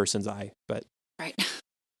airplane at a person's eye, but right.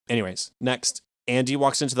 Anyways, next, Andy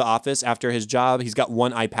walks into the office after his job. He's got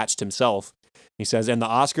one eye patched himself. He says, "And the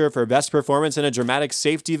Oscar for best performance in a dramatic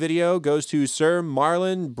safety video goes to Sir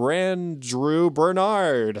Marlon Brandrew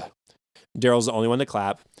Bernard." Daryl's the only one to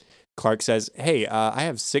clap. Clark says, "Hey, I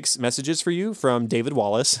have 6 messages for you from David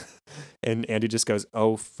Wallace." And Andy just goes,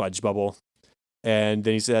 "Oh, fudge bubble." And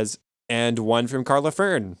then he says, "And one from Carla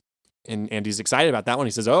Fern." And Andy's excited about that one.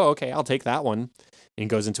 He says, "Oh, okay, I'll take that one." And he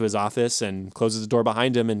goes into his office and closes the door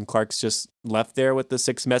behind him. And Clark's just left there with the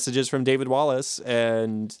 6 messages from David Wallace.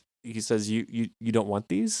 And he says, you don't want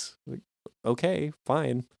these? Like, okay,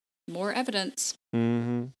 fine. More evidence.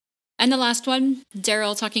 Mm-hmm. And the last one,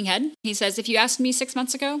 Daryl talking head. He says, "If you asked me 6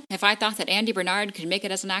 months ago if I thought that Andy Bernard could make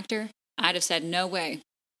it as an actor, I'd have said no way.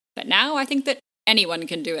 But now I think that anyone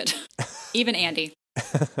can do it. Even Andy."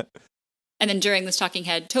 And then during this talking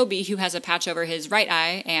head, Toby, who has a patch over his right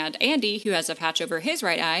eye, and Andy, who has a patch over his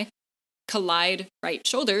right eye, collide right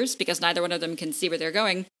shoulders because neither one of them can see where they're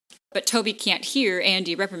going. But Toby can't hear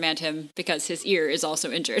Andy reprimand him because his ear is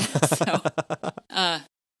also injured. So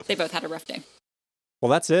they both had a rough day. Well,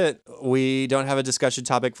 that's it. We don't have a discussion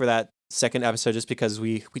topic for that second episode just because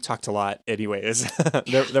we talked a lot anyways.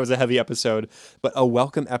 There was a heavy episode, but a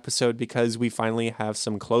welcome episode because we finally have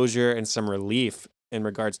some closure and some relief in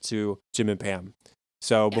regards to Jim and Pam.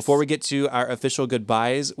 So Before we get to our official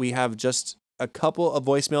goodbyes, we have just a couple of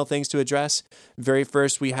voicemail things to address. Very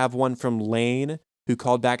first, we have one from Lane, who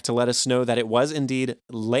called back to let us know that it was indeed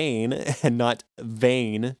Lane and not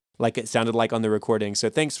Vane, like it sounded like on the recording. So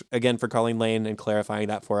thanks again for calling, Lane, and clarifying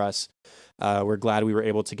that for us. We're glad we were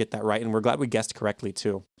able to get that right, and we're glad we guessed correctly,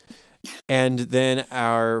 too. And then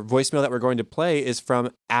our voicemail that we're going to play is from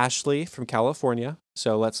Ashley from California.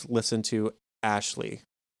 So let's listen to Ashley.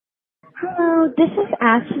 Hello, this is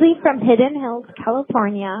Ashley from Hidden Hills,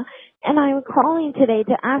 California, and I'm calling today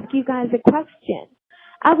to ask you guys a question.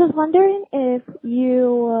 I was wondering if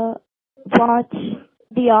you watch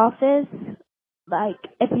The Office, like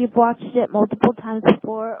if you've watched it multiple times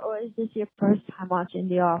before, or is this your first time watching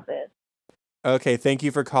The Office? Okay, thank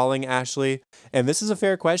you for calling, Ashley. And this is a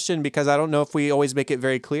fair question because I don't know if we always make it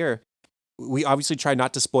very clear. We obviously try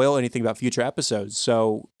not to spoil anything about future episodes.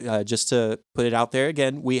 So just to put it out there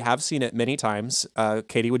again, we have seen it many times.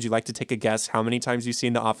 Katie, would you like to take a guess how many times you've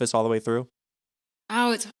seen The Office all the way through?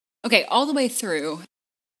 Oh, it's okay. All the way through,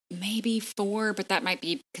 maybe 4, but that might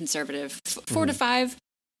be conservative. 4 to 5.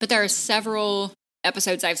 But there are several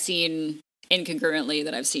episodes I've seen incongruently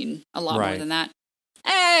that I've seen a lot more than that.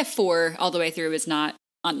 4 all the way through is not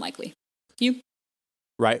unlikely. You?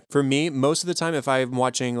 Right. For me, most of the time, if I'm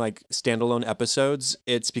watching like standalone episodes,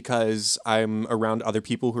 it's because I'm around other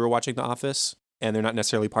people who are watching The Office and they're not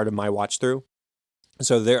necessarily part of my watch through.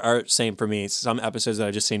 So there are, same for me, some episodes that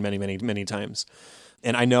I've just seen many, many, many times.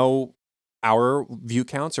 And I know our view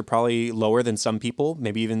counts are probably lower than some people,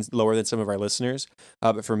 maybe even lower than some of our listeners.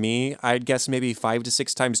 But for me, I'd guess maybe 5 to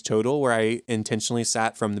 6 times total where I intentionally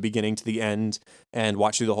sat from the beginning to the end and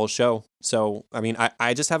watched through the whole show. So, I mean,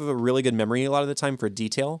 I just have a really good memory a lot of the time for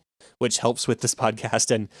detail, which helps with this podcast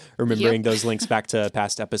and remembering those links back to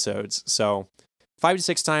past episodes. So 5 to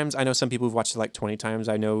 6 times. I know some people have watched it like 20 times.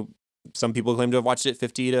 I know some people claim to have watched it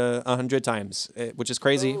 50 to 100 times, which is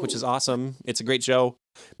crazy, which is awesome. It's a great show.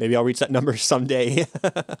 Maybe I'll reach that number someday.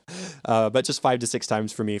 But just 5 to 6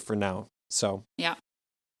 times for me for now. So yeah.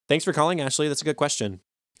 Thanks for calling, Ashley. That's a good question.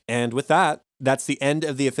 And with that, that's the end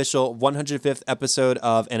of the official 105th episode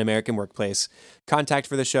of An American Workplace. Contact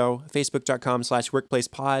for the show,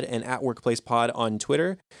 facebook.com/workplacepod and @workplacepod on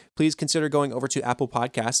Twitter. Please consider going over to Apple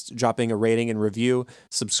Podcasts, dropping a rating and review,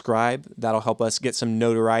 subscribe. That'll help us get some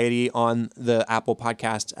notoriety on the Apple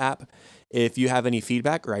Podcasts app. If you have any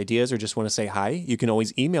feedback or ideas or just want to say hi, you can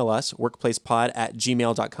always email us,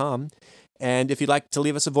 workplacepod@gmail.com. And if you'd like to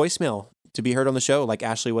leave us a voicemail to be heard on the show, like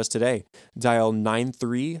Ashley was today, dial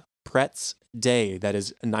 93-PRETS-DAY. That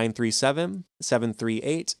is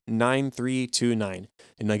 937-738-9329.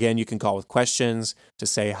 And again, you can call with questions, to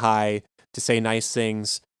say hi, to say nice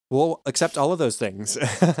things. We'll accept all of those things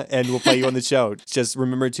and we'll play you on the show. Just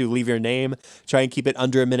remember to leave your name, try and keep it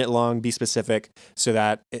under a minute long, be specific so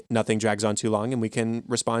that nothing drags on too long and we can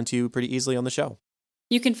respond to you pretty easily on the show.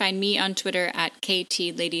 You can find me on Twitter at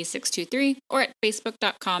KTLady623 or at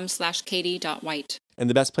facebook.com/katie.white. And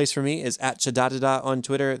the best place for me is at Chadadada on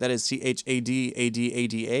Twitter. That is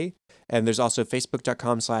CHADADADA. And there's also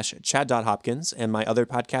facebook.com/chad.hopkins. And my other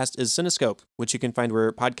podcast is Cinescope, which you can find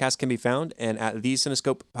where podcasts can be found and at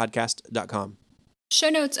thecinescopepodcast.com. Show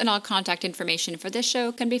notes and all contact information for this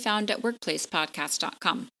show can be found at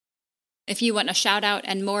workplacepodcast.com. If you want a shout out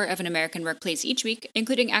and more of An American Workplace each week,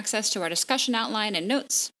 including access to our discussion outline and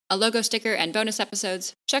notes, a logo sticker and bonus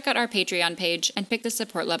episodes, check out our Patreon page and pick the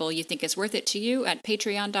support level you think is worth it to you at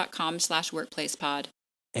patreon.com/workplacepod.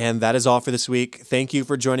 And that is all for this week. Thank you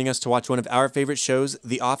for joining us to watch one of our favorite shows,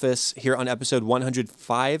 The Office, here on episode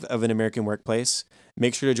 105 of An American Workplace.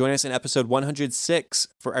 Make sure to join us in episode 106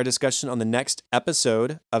 for our discussion on the next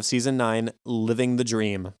episode of season 9, Living the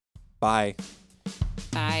Dream. Bye.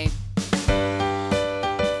 Bye.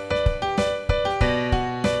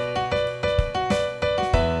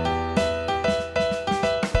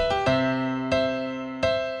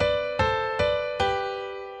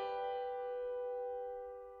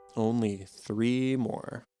 Only 3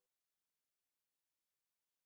 more.